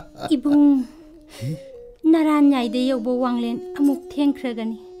इबुंग नारान नाइदे यौबो वांगलेन अमुक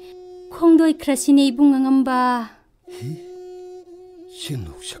थेंख्रगनी खोंदोय ख्रसिने इबुंग अंगंबा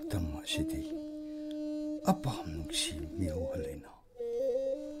싱록 삭담 마시디 아빠 뭉시 미호할래나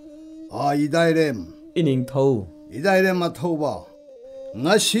이다이렘 이닝타우 이다이렘 마토바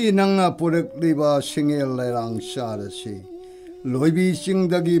ngasi nangna purekliba singel lairang sarasi loibi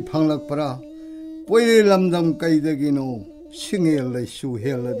singdagi phanglakpara poile lamdam kaidagino singel lai su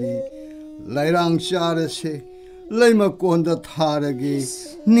helabi lairang sarasi laima konda tharagi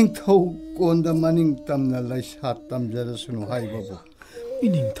ningthau konda maning tamna lai sat tamjarasunu haibabu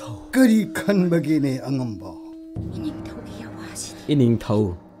이닝타우 kari khanbagine angamba 이닝타우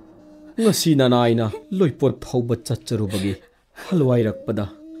ngasi nanaina loipot thauba chacharubagi halwairakpada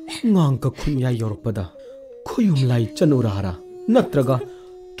ngangka khunya yorpada khuyum lai chanurara natraga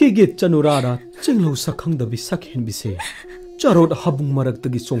kege chanurara chinglo sakhangdabi sakhen bise charot habung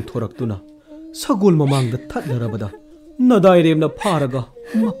maraktagi chongthoraktuna sagol mamangda thatlarabada nadairemna pharaga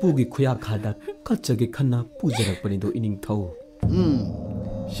mapugi khuya khada kachage khanna pujarakpani do iningthau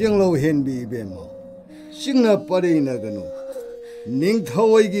singlo henbi bema singna parina ganu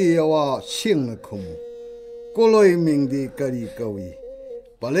ningthaoigi yawa singna khumu koloi mingdi kari kawi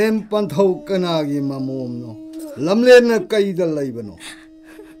palem panthau kanagi mamomno lamlena kaida laibano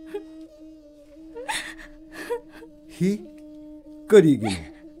hi kari gi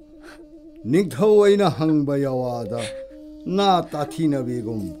ningthau aina hangba yawada na tathina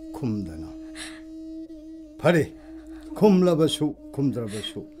begum khumdana phare khumlabasu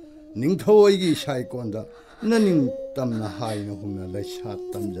khumdrabasu ningthau aigi saikonda naning tamna haina humna laisa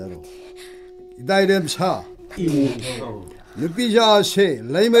tamjaro idairem sa nupija se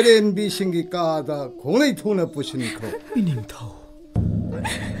laimaren bi singi kada konglei thuna pusin kho iningthau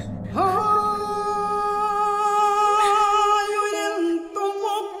yuyen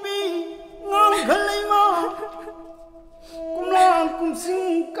tongokpi ngang khalima kumlang kumsing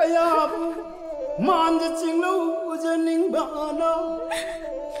kayabu manja chinglo ujaning bana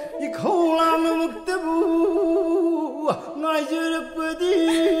ikhaulang muktabu ngai jerapadi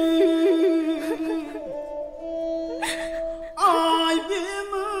ai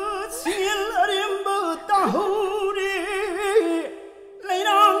bema singel arimba tahuri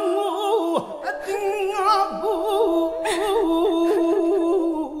leirangu atingabu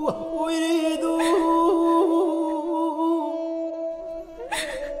oiredu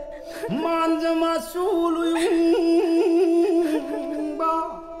manja masuluyumba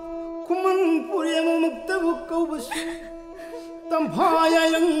kuman puremu muktabu kaubasu tamphaya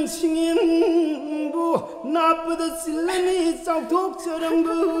yang singin bu napada silani chauthok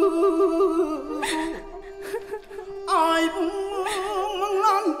charambu ai bung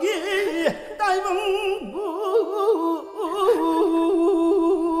manglangi tai bung bu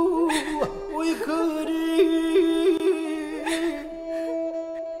oi khari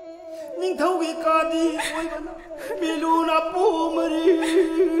ning thaugi kadi oi bana miluna pomari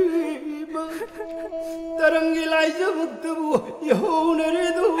tarangi lai jabuktabu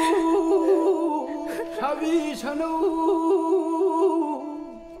yahonaridu sabi sanu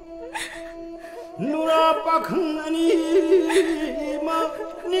nura pakhang ani ma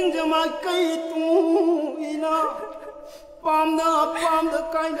ningjama kai tu ina pamda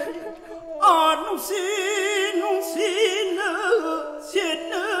kaina nungsi na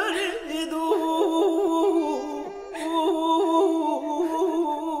senaridu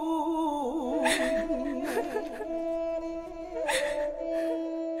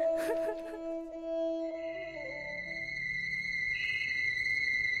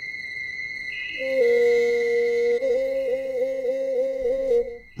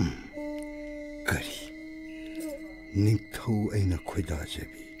ningthau aina khoida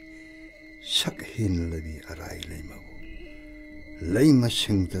jebi sakhin labi arai leimabu leima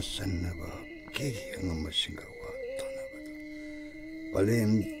singda sannaba ke ngam singa wa tonabada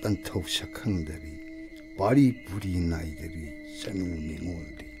palem tanthau sakhang dabi pari puri nai dabi sanu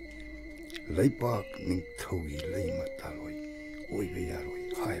ningoldi leipak ningthau gi leima taloi oibe yaroi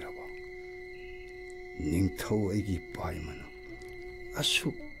khairaba ningthau aigi paimana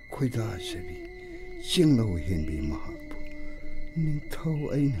asuk khoida jebi singlo henbi mahapu ningthau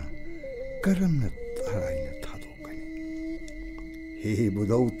aina karamna taraina thadokani he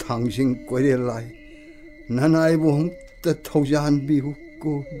budau thangsing koire lai nanai bohum ta thaujan bihu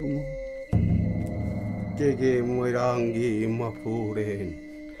ko bungo kege moirangi mapuren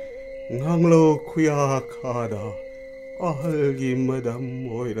nganglo khuya khada ahalgi madam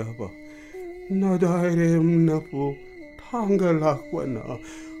moiraba nadairem napu thangalakwana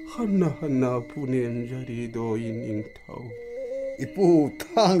hanna punen jari do iningthau ipu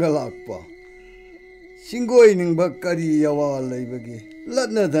thangalakpa singoi ningba kari yawa laibagi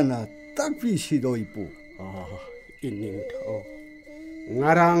latna dana takpi sido ipu iningthau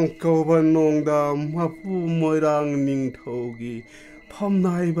ngarang kauban nongda mapu moirang ningthaugi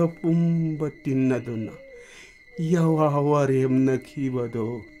phamnaiba pumba tinnaduna yawa warem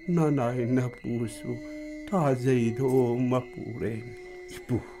nakhibado nanai napusu tajaido mapure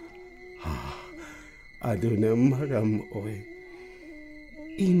ipu aduna maram oi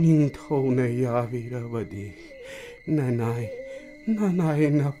ining thona yabirabadi nanai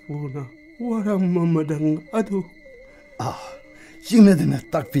napuna waram mamadang adu 징나드나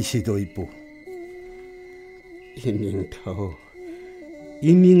딱비시도 이쁘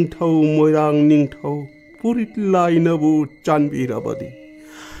이닝thau moirang ningthau purit lainabu chanbirabadi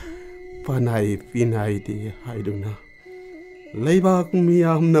panai pinai de haiduna leibak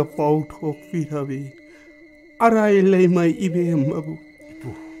miyamna pauthok pirabi arai leimai ibem abu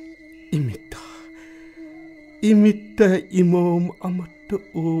imitta imom amatta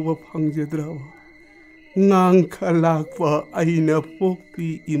uwa phangjadrawa ngang khalakpa aina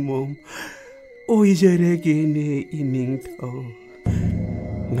pokpi imom oijarege ne iningthau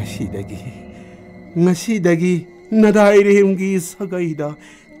ngasidagi nadairemgi sagaida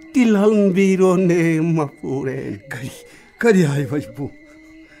tilhangbiro ne mapuren kari haiba ipu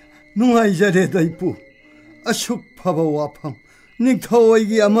nungaijare da ipu asuk phaba wafam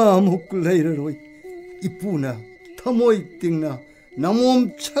ningthauigi ama amuk leiraroi ipuna thamoi tingna namom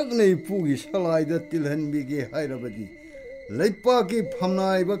chakne ipugi salaida tilhanbige hairabadi leipaki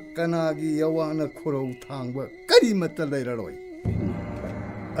phamnaiba kanagi yawana khorau thangba kari mata leiraroi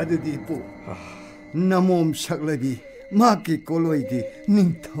adudi ipu namom saklabi maki koloidi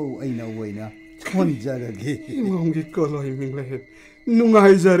ningthau aina waina thonjarage imongi koloi mingle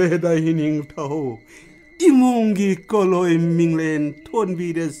nungaijare da ningthau imongi koloi minglen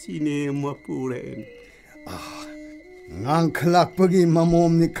thonbire sine mapuren ngang khalakpagi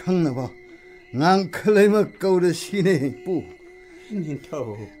mamom ni khangnaba ngang khalaima kaura sine pu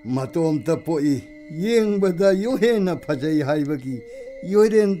ningthau matom ta poi yengbada yohena phajai haibagi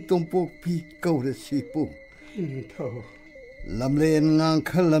yoren tompok pi kaura sipu ningthau lamlen ngang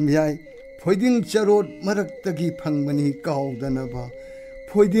khalam yai phoiding charot maraktagi phangbani kaudana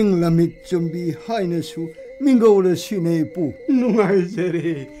phoiding lamit chumbi haina su mingole sine pu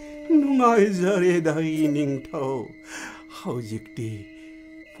nungaijare da ningthau haujikti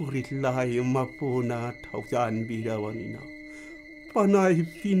purit lai mapuna thaujan birawanina panai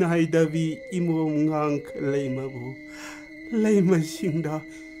pinai davi imom ngang leimabu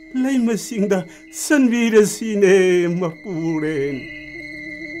leimasingda sanvira sine mapuren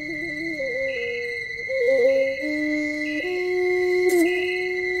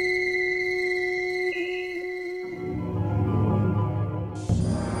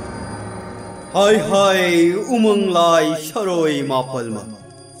hai umang lai sharoi mapalma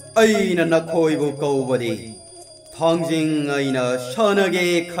aina nakhoi bu kaubadi thangjing aina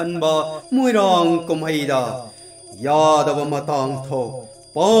shanage khanba muirang kumhaida yadaba matang tho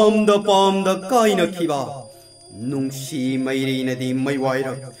pamda kaina khiba nungsi mairi nadi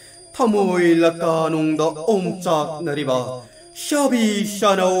maiwaira thamoi lakanungda omchak nariba shabi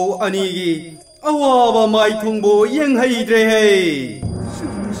shanau anigi awaba mai thungbo yenghaidre hey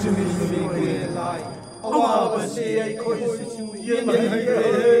awabasi ai khoisu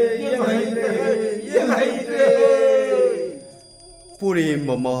yenghaidre purim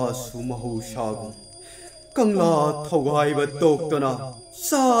masu mahusagum kangla thogaiba toktana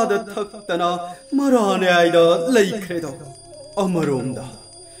sada thaktana marane aida leikhredo amaromda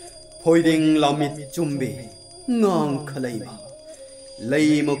phoiding lamit chumbi ngang khalaima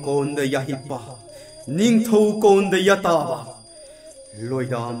leima konda yahipa ningthau konda yataba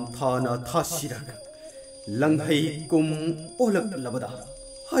loidam thana thasirak langhai kum olak labada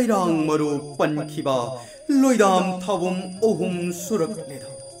hairang maru pankhiba loidam thabum ohum surak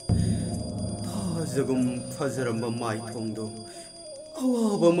leda thajagum thajaramba mai thongdo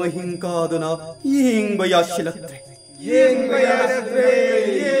awaba mahinkadana yengba yashilatre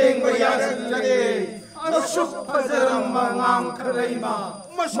asuk thajaramba ngam khreima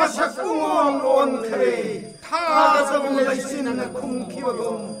masak ungong on khre thajagum laisinna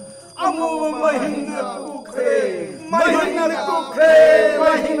khumkhibagum amu mahinga kukre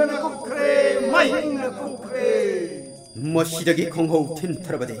masidagi khonghau thin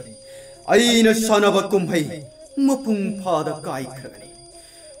tharabade aina sanaba kumhai mapung phada kai khragani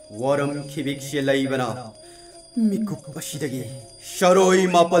waram khibik se laibana mikup asidagi sharoi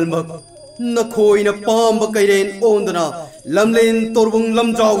mapalmak nakhoina pamba kairen ondana lamlen torbung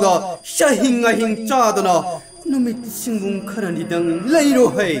lamjauda shahinga hing chadana numit singbung kharani dang leiro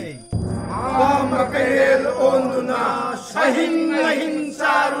hai pamba kairen onduna shahinga hing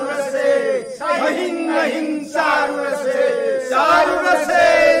charurase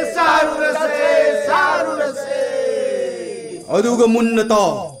Aduga munna ta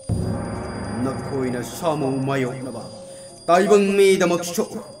nakoina samu mayoknaba taibang me damakso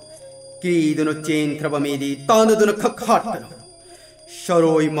ki dono chen thraba me di tana dono khakhatna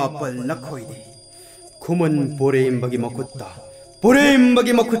sharoi mapal nakhoide kuman porem bagi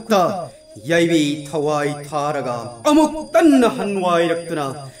makutta yaibi thawai tharaga amuk tanna hanwai raktuna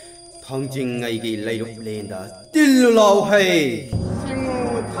thangjing aigi lairuk lenda tillu law hai singu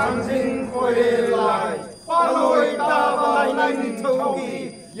thangjing koi lai paloi tabai nang thogi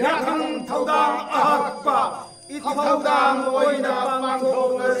yakhang thodang ahakpa ithodang oina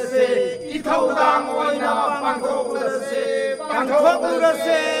pangthokrase ithodang oina pangthokrase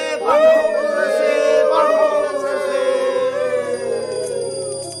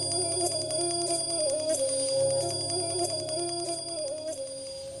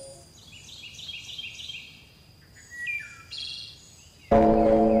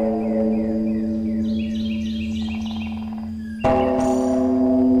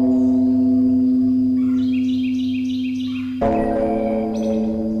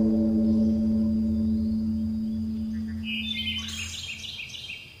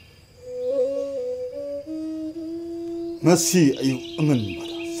ngasi ayuk angan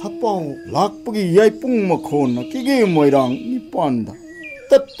bada sapau lakpagi yaipung makhona kige moirang nipanda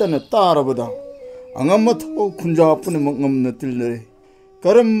tattana tarabada angamathau khunja punamak ngamna tilre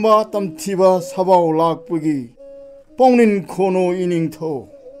karamba tamthiba sabau lakpagi pongnin khono ining tho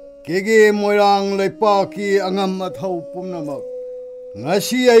kege moirang leipaki angamathau punamak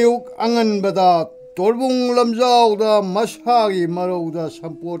ngasi ayuk angan bada torbung lamjauda masagi marauda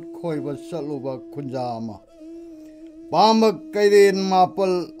sampot khoiba saluba khunjama Pamak kairen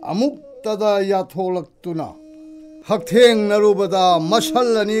mapal amuk tada yatholak-tuna Haktheng narubada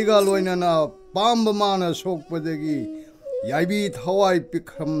masal-aniga loinana pambamana sokpadagi Yaibi thawai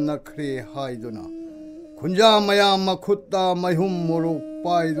pikram nakre haiduna Kunja maya makutta mahum morok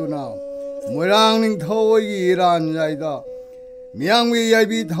paiduna Moirang ning thawai iran jaida Miyangwi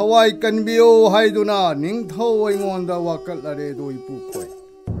yaibi thawai kanbiyo haiduna Ning thawai ngonda wakatlare doi pukhoy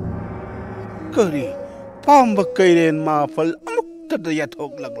Kari Pamba kairen mapal amuk tada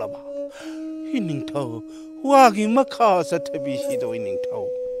yathok laglaba hining thau wagi makha sathabi hido hining thau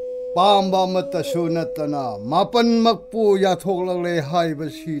Pamba mata sunatana mapan makpu yathok lagle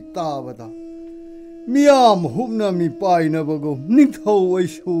haibasi tabada miyam hubna mi pai na bago ning thau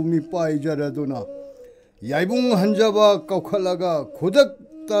aisu mi pai jaraduna yaibung hanjaba kaukhalaga khudak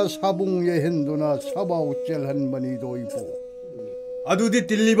ta sabung yehenduna sabau chelhan bani doipo adudi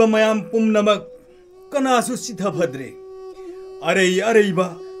tilliba mayam pumnamak Kanasu sitha bhadre arei ba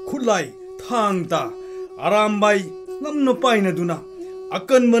khulai thangta arambai namno paina duna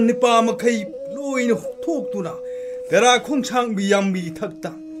akan manipa makhai loina thok tuna tera khongchang bi yambi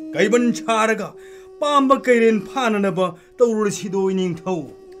thakta kaiban charaga pamba kairen phanana ba tawrul sidoi ning thau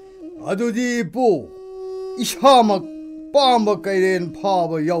adudi po ishamak pamba kairen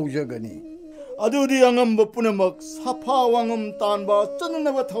phaba yaujagani adudi angamba punamak sapha wangam tanba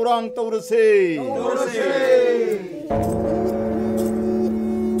chananaba thorang taurase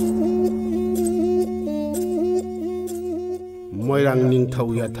moirang ning thau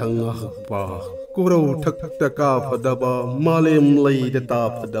ya thanga hakpa korau thak ta ka phadaba malem lei da ta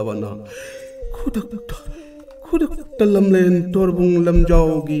phadaba na khudak talamlen torbung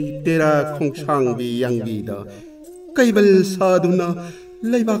lamjaugi tera khongsang bi yangi da kaibal saduna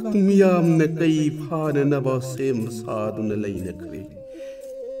Laibak miyam na kay phana na ba sem sadu na lay na kre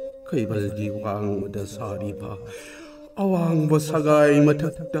kay balgi wang mada sari ba awang ba sagay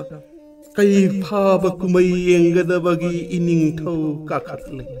matakta kay pha ba kumay engada bagi ining thau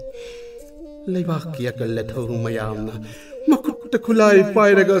kakatlay laibak yakal la thau mayam na makutta khulai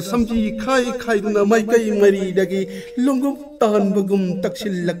pairaga samji khai duna mai kai mari dagi longum tan bagum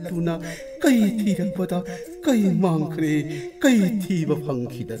taksil laktuna kai thirak bada kai mangkre kai thiba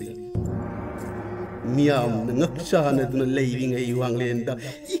phangkhidari miyam ngakchana duna leiving ai wanglenda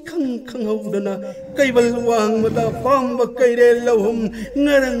ikhang khangaudana kaibal wang mata pamba kaire lohum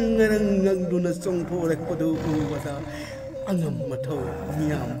ngarang ngangduna songphorek padu wada angam mathau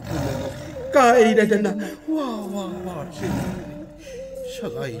miyam puna kai dana wa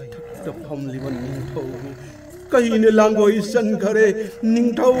sagai thakta phamliban ningthau kai ne langoi san khare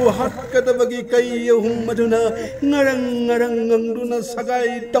ningthau hat kadabagi kai yahum maduna ngarang ngangduna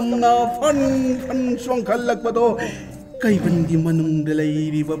sagai tamna fan songkhalak pado kai bandi manung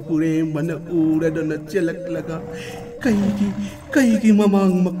delai riba pure mana ura dana chelak laga kai gi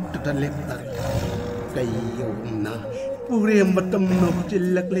mamang mak tatalek tar kai yahum na पुरेम मतम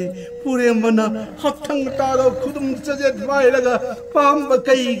नोचिल्लकले पुरेमना हथंग तारो खुदुम सजेत वाइलगा palm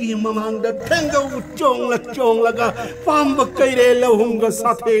बकईगी ममांग the थेंगौ चोंगलगा palm बकईरे लहुंग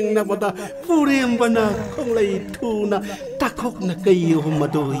साथेंग नबदा पुरेमबना खोंगलै थुना ताखोक न कई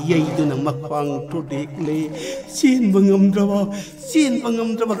हमदो यैदुना मख्वांग टुडिकले scene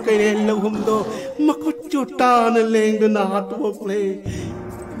बंगमद्रवा कईरे लहुंदो मखुच्चो तान लेंगना हातवकले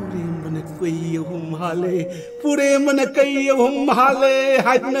पुरेमन कई हाले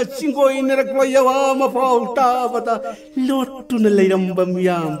हाइना सिंगोई नरकवा यवा मफाउ ताबदा लोटुन लेरंब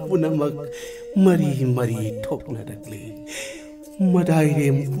मियाम पुनमक मरी ठोकनरकले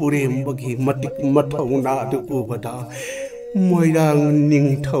मदाइरेम पुरेम बगी मटिक मथौना दु उबदा मोइरांग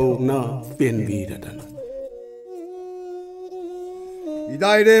निंगथौना पेनबीरदना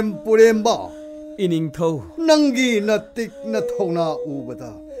इदाइरेम पुरेमबा इनिंगथौ नंगी नतिक नथौना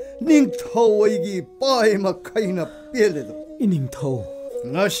उबदा निंगथौगी पाय मखैना पेलेदो इनिंगथौ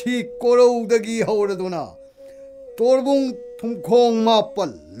ngasi korowdagi hauraduna torbung thumkhong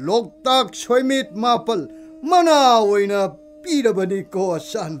mapal loktak soimit mapal mana oina pirabani ko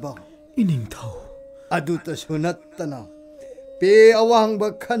sanba iningthau aduta sunattana pe awang ba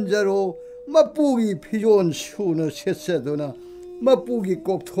khanjaro mapugi phijon suna setseduna mapugi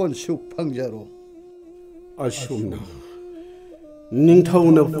kokthon suk phangjaro asumna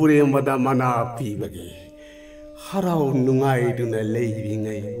ningthauna puremada mana pibagi harau nungai duna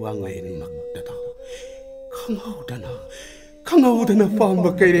leiringai wangai makdada khanghaudana pamba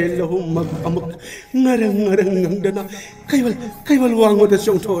kaire lahum mak amak ngarang ngangdana kaiwal wangoda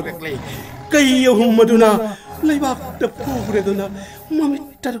songthorekle kayhum maduna leibak da pugreduna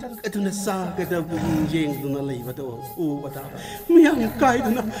mamitar aduna sagada bunjeng duna leibado ubada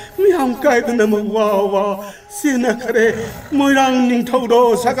miyam kaiduna magwawa sina khare moirang ningthaudo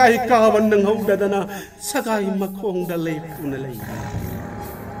sagai kawan nanghaudana sagai makhongda leipuna lei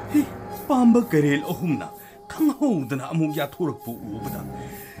hi pamba karel ahumna khanghaudana amuk ya thorakpu ubada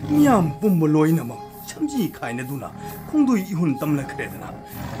miyam pumboloina ma chamji khaina duna khongdoi ihun tamla khredana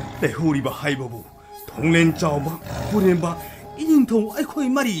lehuriba haibabu thonglen chawba puremba inthong aikhoi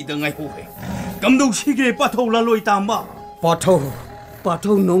mari da ngai ho he kamdau sige pathau la loi tamba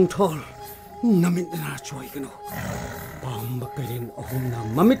pathau nong thol namit na choi kano pamba karen ahumna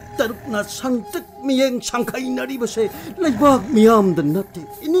mamit taruk na sangtik miyeng sangkai nari base laibak miyam da nate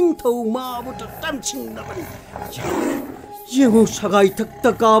ining thau ma bu ta tamching na bari yengo sagai tak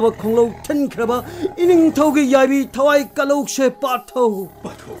takaba khonglo then khraba ining thau ge yabi thawai kalok se pathau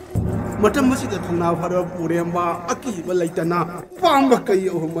matam masida thongna pharo puremba akiba leitana pamba kai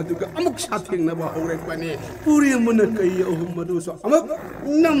ohum aduga amuk sathengna ba horekpane puremuna kai ohum adu so amuk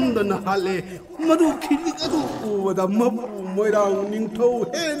namdana hale madu khili adu ubada mapu moirang ningthau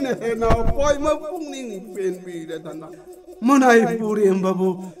hena poi ma pungning penbi radana manai puremba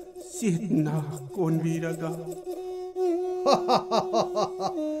bu sitna konbiraga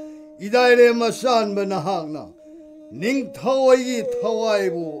idaire masan banahangna ningthawai thawai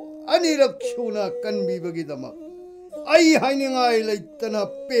bu anirak chuna kanbi bagidama ai hainingai leitana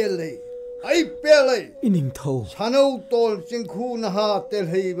pele ai pele iningthau sanau tol chingkhu na ha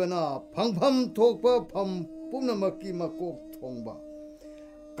telhei bana phangpham thokpa pham pumnamaki makok thongba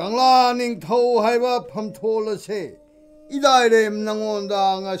kangla ningthau haiba pham thola se idairem nangonda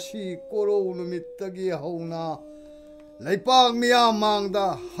ngasi koro numittagi hauna leipak mia mangda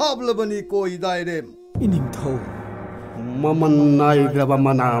hablabani ko idairem iningthau maman nai graba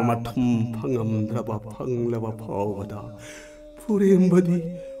mana mathum phangam draba phanglaba phawada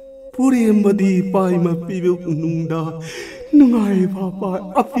purembadi pai ma pibu nungda nungai papa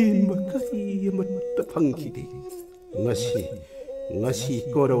apin ma kai ma ta phangkhidi ngasi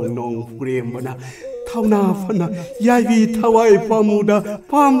koro nong purembana thauna phana yaibi thawai pamuda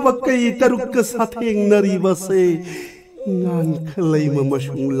pamba kai taruk satheng nari base ngan khlai ma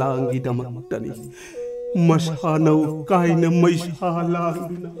masung langi damaktani masanau kaina maisala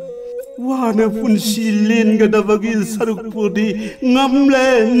wana punsi len gadabagi sarukpudi ngamle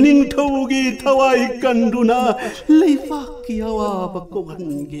ningthaugi thawai kanduna leifaki awa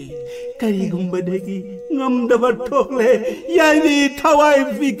bakogange karigumbadegi ngamdaba thokle yaini thawai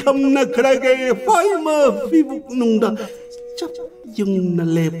bikam nakrage faima fibuk nungda chap yungna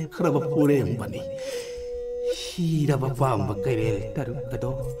lep khraba purem bani hira bapamba kairel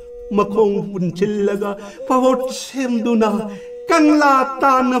tarukado makong punchillaga pavot semduna Kangla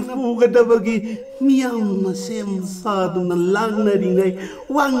tana fugadabagi miyam sem saduna langnaringai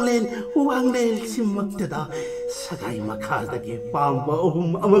wanglen simaktada sagai makadagi pamba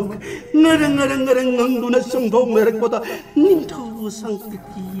amak ngarang ngangduna songdong narakpada nintho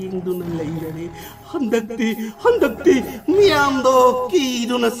sangkiti yengduna lairare handakti miyamdo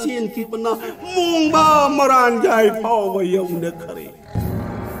kiduna sienti pana mungba maranjai pawa yauna kare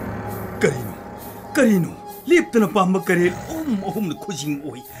karino leptana pamba kare ohum na khojing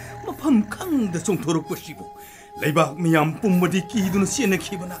oi mafam khangda chongthorok pasibu leibak miyam pummadi kiduna siena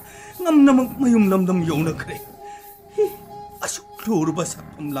khibana ngamnamak mayum lamdam yauna kare asuk lorba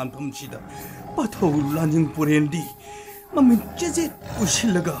sapam lampham sida pathau lanjing purendi mamin jeje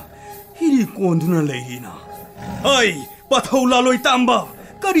usilaga hiri konduna leina ai pathau laloi tamba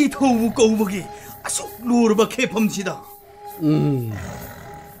kari thobu kobagi asuk lorba khepam sida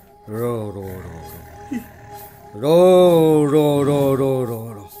ro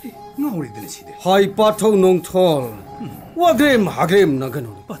ngauri dene side hai pathau nong thol hagrem na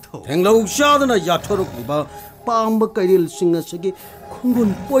gano pathau thenglau shadana yathorok ba pamba kairil singa sagi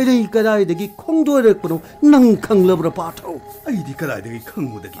khongun poirei karai dagi khongdore kono nang khanglabra pathau aidi karai dagi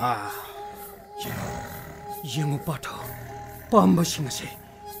khangudagi yengo pathau pamba singa se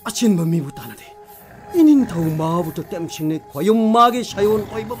achinba mi butanade ining thau ma bu to temsingne khoyum mage sayon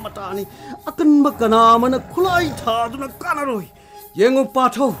oiba matani akanba kanamana khulai thaduna kanaroi yengo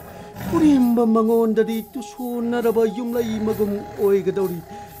pathau purimba mangondadi tu sunaraba yumlai magum oigadori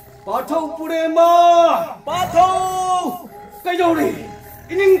pathau purema pathau kaidori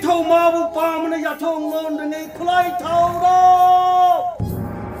ining thau ma bu pamana yathong ngondane khulai thawro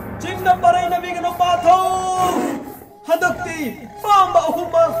Jingna parai na bigano pathau hadakti pamba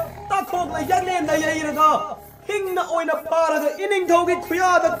ahuma takhok na yanlen na yairaga hingna oina paraga ining thogi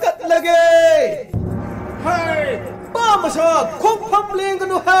khuyada katlage hai pamba sa khokpham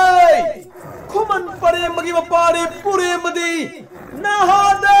lenganu hai khuman pare magi ma pare pure madi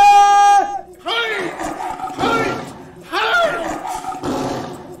nahada hai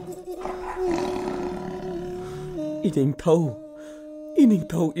ining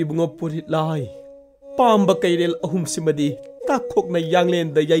thau ibungo purit lai pamba kairel ahum simadi takhok na yanglen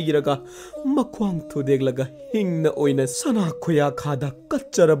da yairaga makhwang thudeglaga hingna oina sana khoya khada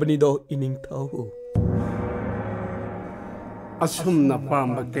kacharabani do ining thau asumna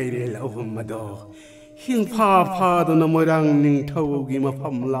pamba kairel ahumado hingpha phaduna moirang ningthaugi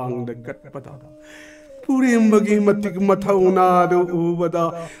mafam langda katpada purimba matik mathauna do ubada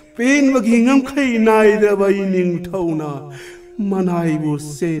penbagi ngamkhai naidaba ningthauna manaibu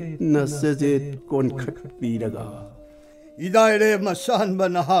set na sajet kon khatpiraga idaire masan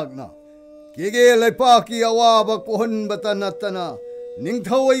banahagna kege lepaki awaba kohon batanatana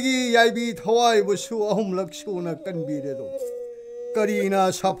ningthawai yaibi thawai busu ahum laksuna kanbire do karina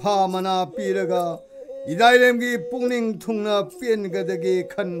safa mana piraga idairem gi pungning thungna pen gadage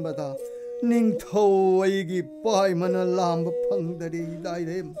khanbada ningthawai gi pai mana lam phangdari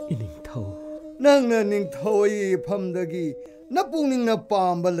idairem iningthau nangna ningthawai phamdagi napungning na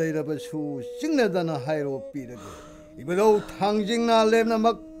pamba leirabasu singnadana hairo piraga ibado thangjingna lemna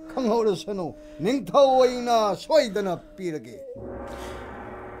mak khanghorasano ningthawaina soidana pirage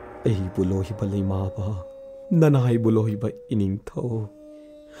ei bulohi balai ma ba nanai bulohi ba iningthau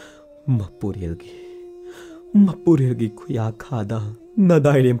mapurelgi khuya khada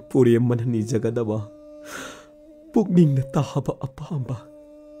nadairem pure manani jagadaba pukning na tahaba apamba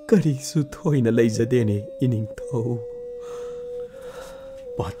kari su thoina leijadene iningthau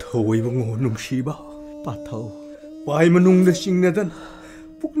pathau ibungo nungsiba pathau pai manungda singnadan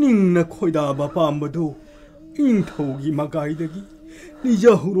pukning na khoida ba pambadu ing thogi magaidagi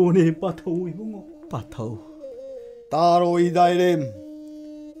nija hurone pathau ibungo pathau taro idairem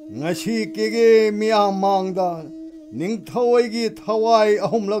ngasi kege miyamangda ningthawai gi thawai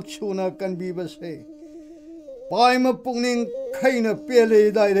ahumlak suna kanbi base pai ma pukning khaina pele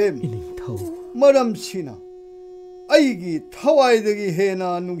idairem iningthau maram sina aigi thawai dagi hena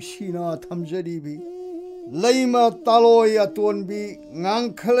nungsina thamjaribi leima taloi atonbi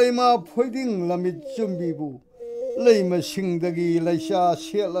ngangkhaleima phoiding lamit chumbibu leima singdagi laisa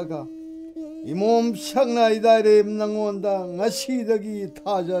selaga imom sangna idairem nangonda ngasidagi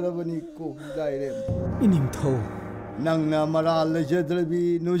thajarabani ko idairem iningthau nangna mara lejadrabi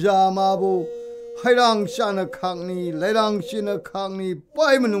nujamabu hairang sana khangni leirang sina khangni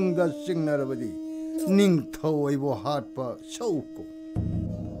pai manungda singnarabadi ningthau aibo hatpa sauko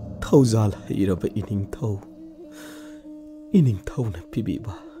thaujal hairaba iningthau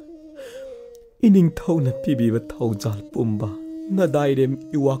na pibiba thaujal pumba nadairem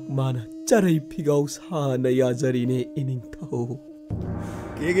iwak mana charai phigau sana yazarine iningthau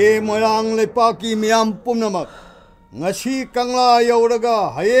Kege moirang lepaki miyam pumnamak ngasi kangla yauraga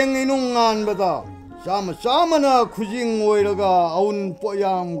hayeng inung ngan bada sama sama na khujing oiraga aun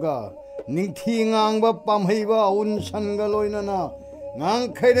poyamga ningthi ngangba pamheiba aun sanga loina na ngang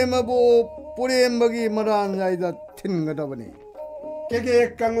khairemabu purembagi maran jaida thingadabani Kege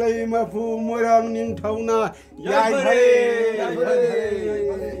kanglai mafu moirang ning thauna yai bhare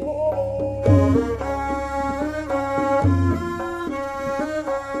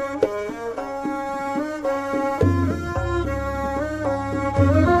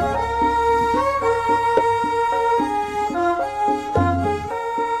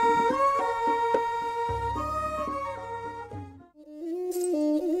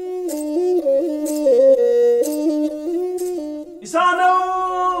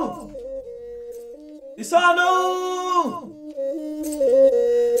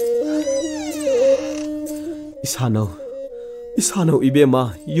Isano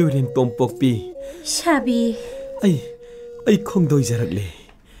ibema yurin tompokpi Sabi ai khongdoi jarakle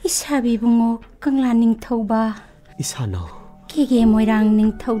Isabi bungo kangla ningthauba Isano kege moirang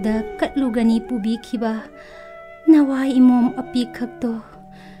ningthauda katlugani pubi khiba nawai imom api khakto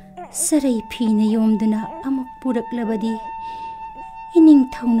sarai phina yomduna amuk puraklabadi ining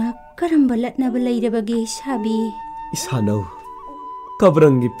thauna karamba latnaba leirabage Sabi Isano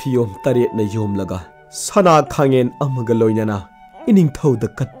kabrangi phiyom taret na yomlaga sana khangen amaga loinana ining thauda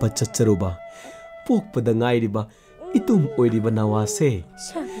katpa chacharuba pokpada ngairiba itum oiriba nawase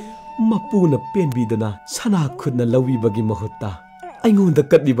mapuna penbiduna sana khudna lawibagi mahutta aingonda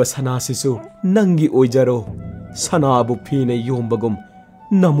katliba sana sisu nangi oijaro sana abu phine yombagum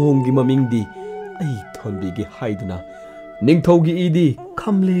namongi mamingdi ai thonbigi haiduna ningthaugi idi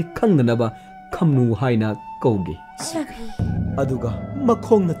khamle khangnanaba khamnu haina kaugi aduga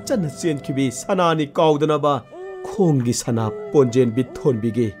makhongna channa chenkhibi sanani kaudnaba khongi sana ponjenbi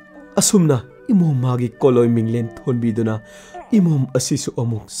thonbigi asumna imom magi koloi minglen thonbiduna imom asisu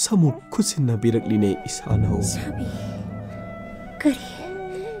amuk samuk khusinna birakline isano Sabi kari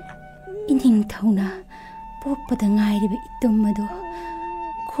ining thauna pokpada ngairiba itumado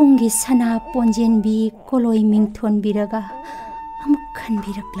khongi sana ponjenbi koloi ming thonbiraga amuk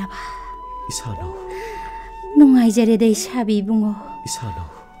khanbiraklaba isano nungaijare Sabi bungo isano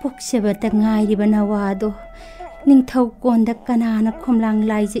poksebata ngairiba nawado ningthau konda kanana khomlang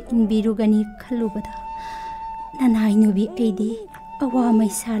laije inbirugani khalubada nanai nubi aidi awa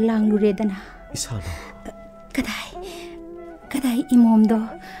maisa langluredana isano kadai imomdo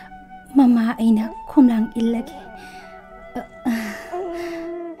mama aina khomlang illage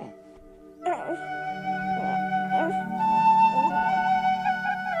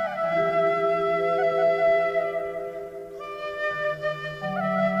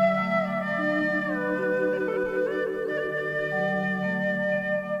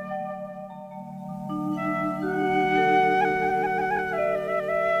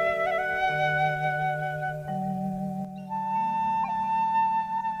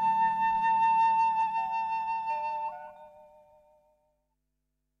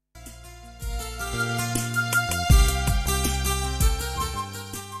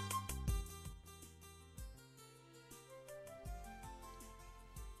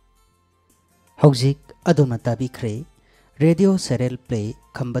Hojik adona tabikre radio serial play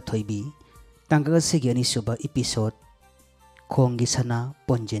KHAMBA THOIBI tangga sigani suba episode KHONGI sana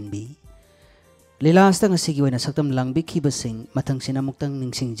PONJENBI lila astang asigi waina saktam langbi khibasing mathang sina muktang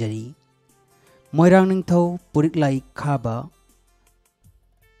ningsing jari moirang ningthau puriklai khaba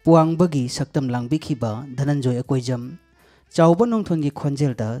puang bagi saktam langbi khiba dhananjoy akoijam chauba nongthon gi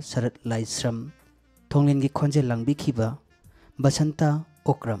khonjel da sarat laisram thonglin gi khonjel langbi khiba basanta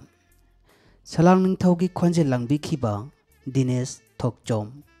okram salang ningthau gi khonjel langbi khiba Dinesh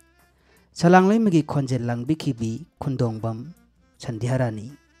Thokchom salang laimagi khonjel langbi khibi khundongbam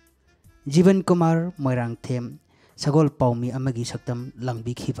Sandhyarani Jiban Kumar Moirang Them sagol paumi amagi saktam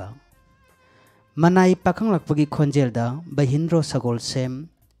langbi khiba manai pakhang lakpagi khonjel da bahindro sagol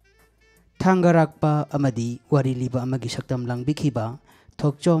sem thangarakpa amadi wari liba amagi saktam langbi khiba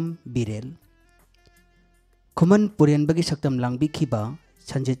Thokchom Birel Khuman Puren bagi saktam langbi khiba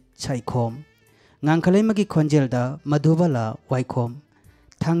Sanjit Saikhom ngangkhalai magi khonjel da Madhubala Waikhom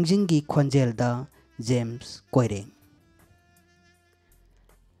thangjingi khonjel da James Koireng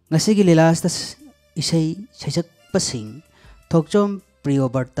ngasigi lilas tas isai saisak pasing Thokchom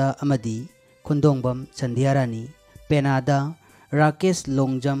Priyobarta amadi Khundongbam Sandhyarani Penada Rakesh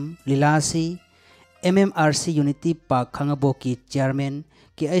Longjam Lilasi MMRC Unity Park Khangaboki Chairman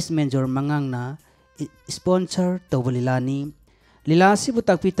KS Menjor Mangangna sponsor Tawalilani लीला सिबु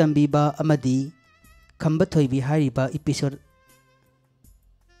ताकपी तंबीबा अमदी खंबा Thoibi हारिबा episode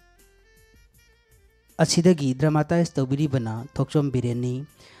असिदगी dramatise तौबिरिबना Thokchom बिरेनी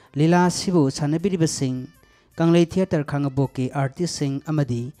लीला सिबु सानबिरिबसिंग कंगलै theatre खांगबो के artist सिंग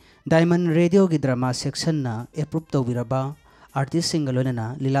अमदी diamond radio की drama section ना approve तौबिरबा artist सिंग लोनना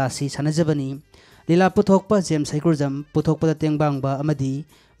लीला सी सानजबनी लीला पुथोकपा James हाइकुरजम पुथोकपा तेंगबांगबा अमदी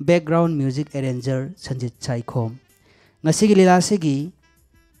background music arranger Sanjit Saikhom ngasi लीला सिगी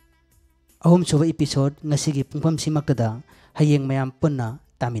अहुम सुबह episode ngasi पुंगफम सिमकदा हयेंग मयाम पुन्ना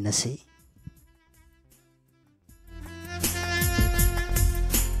तामिनसी।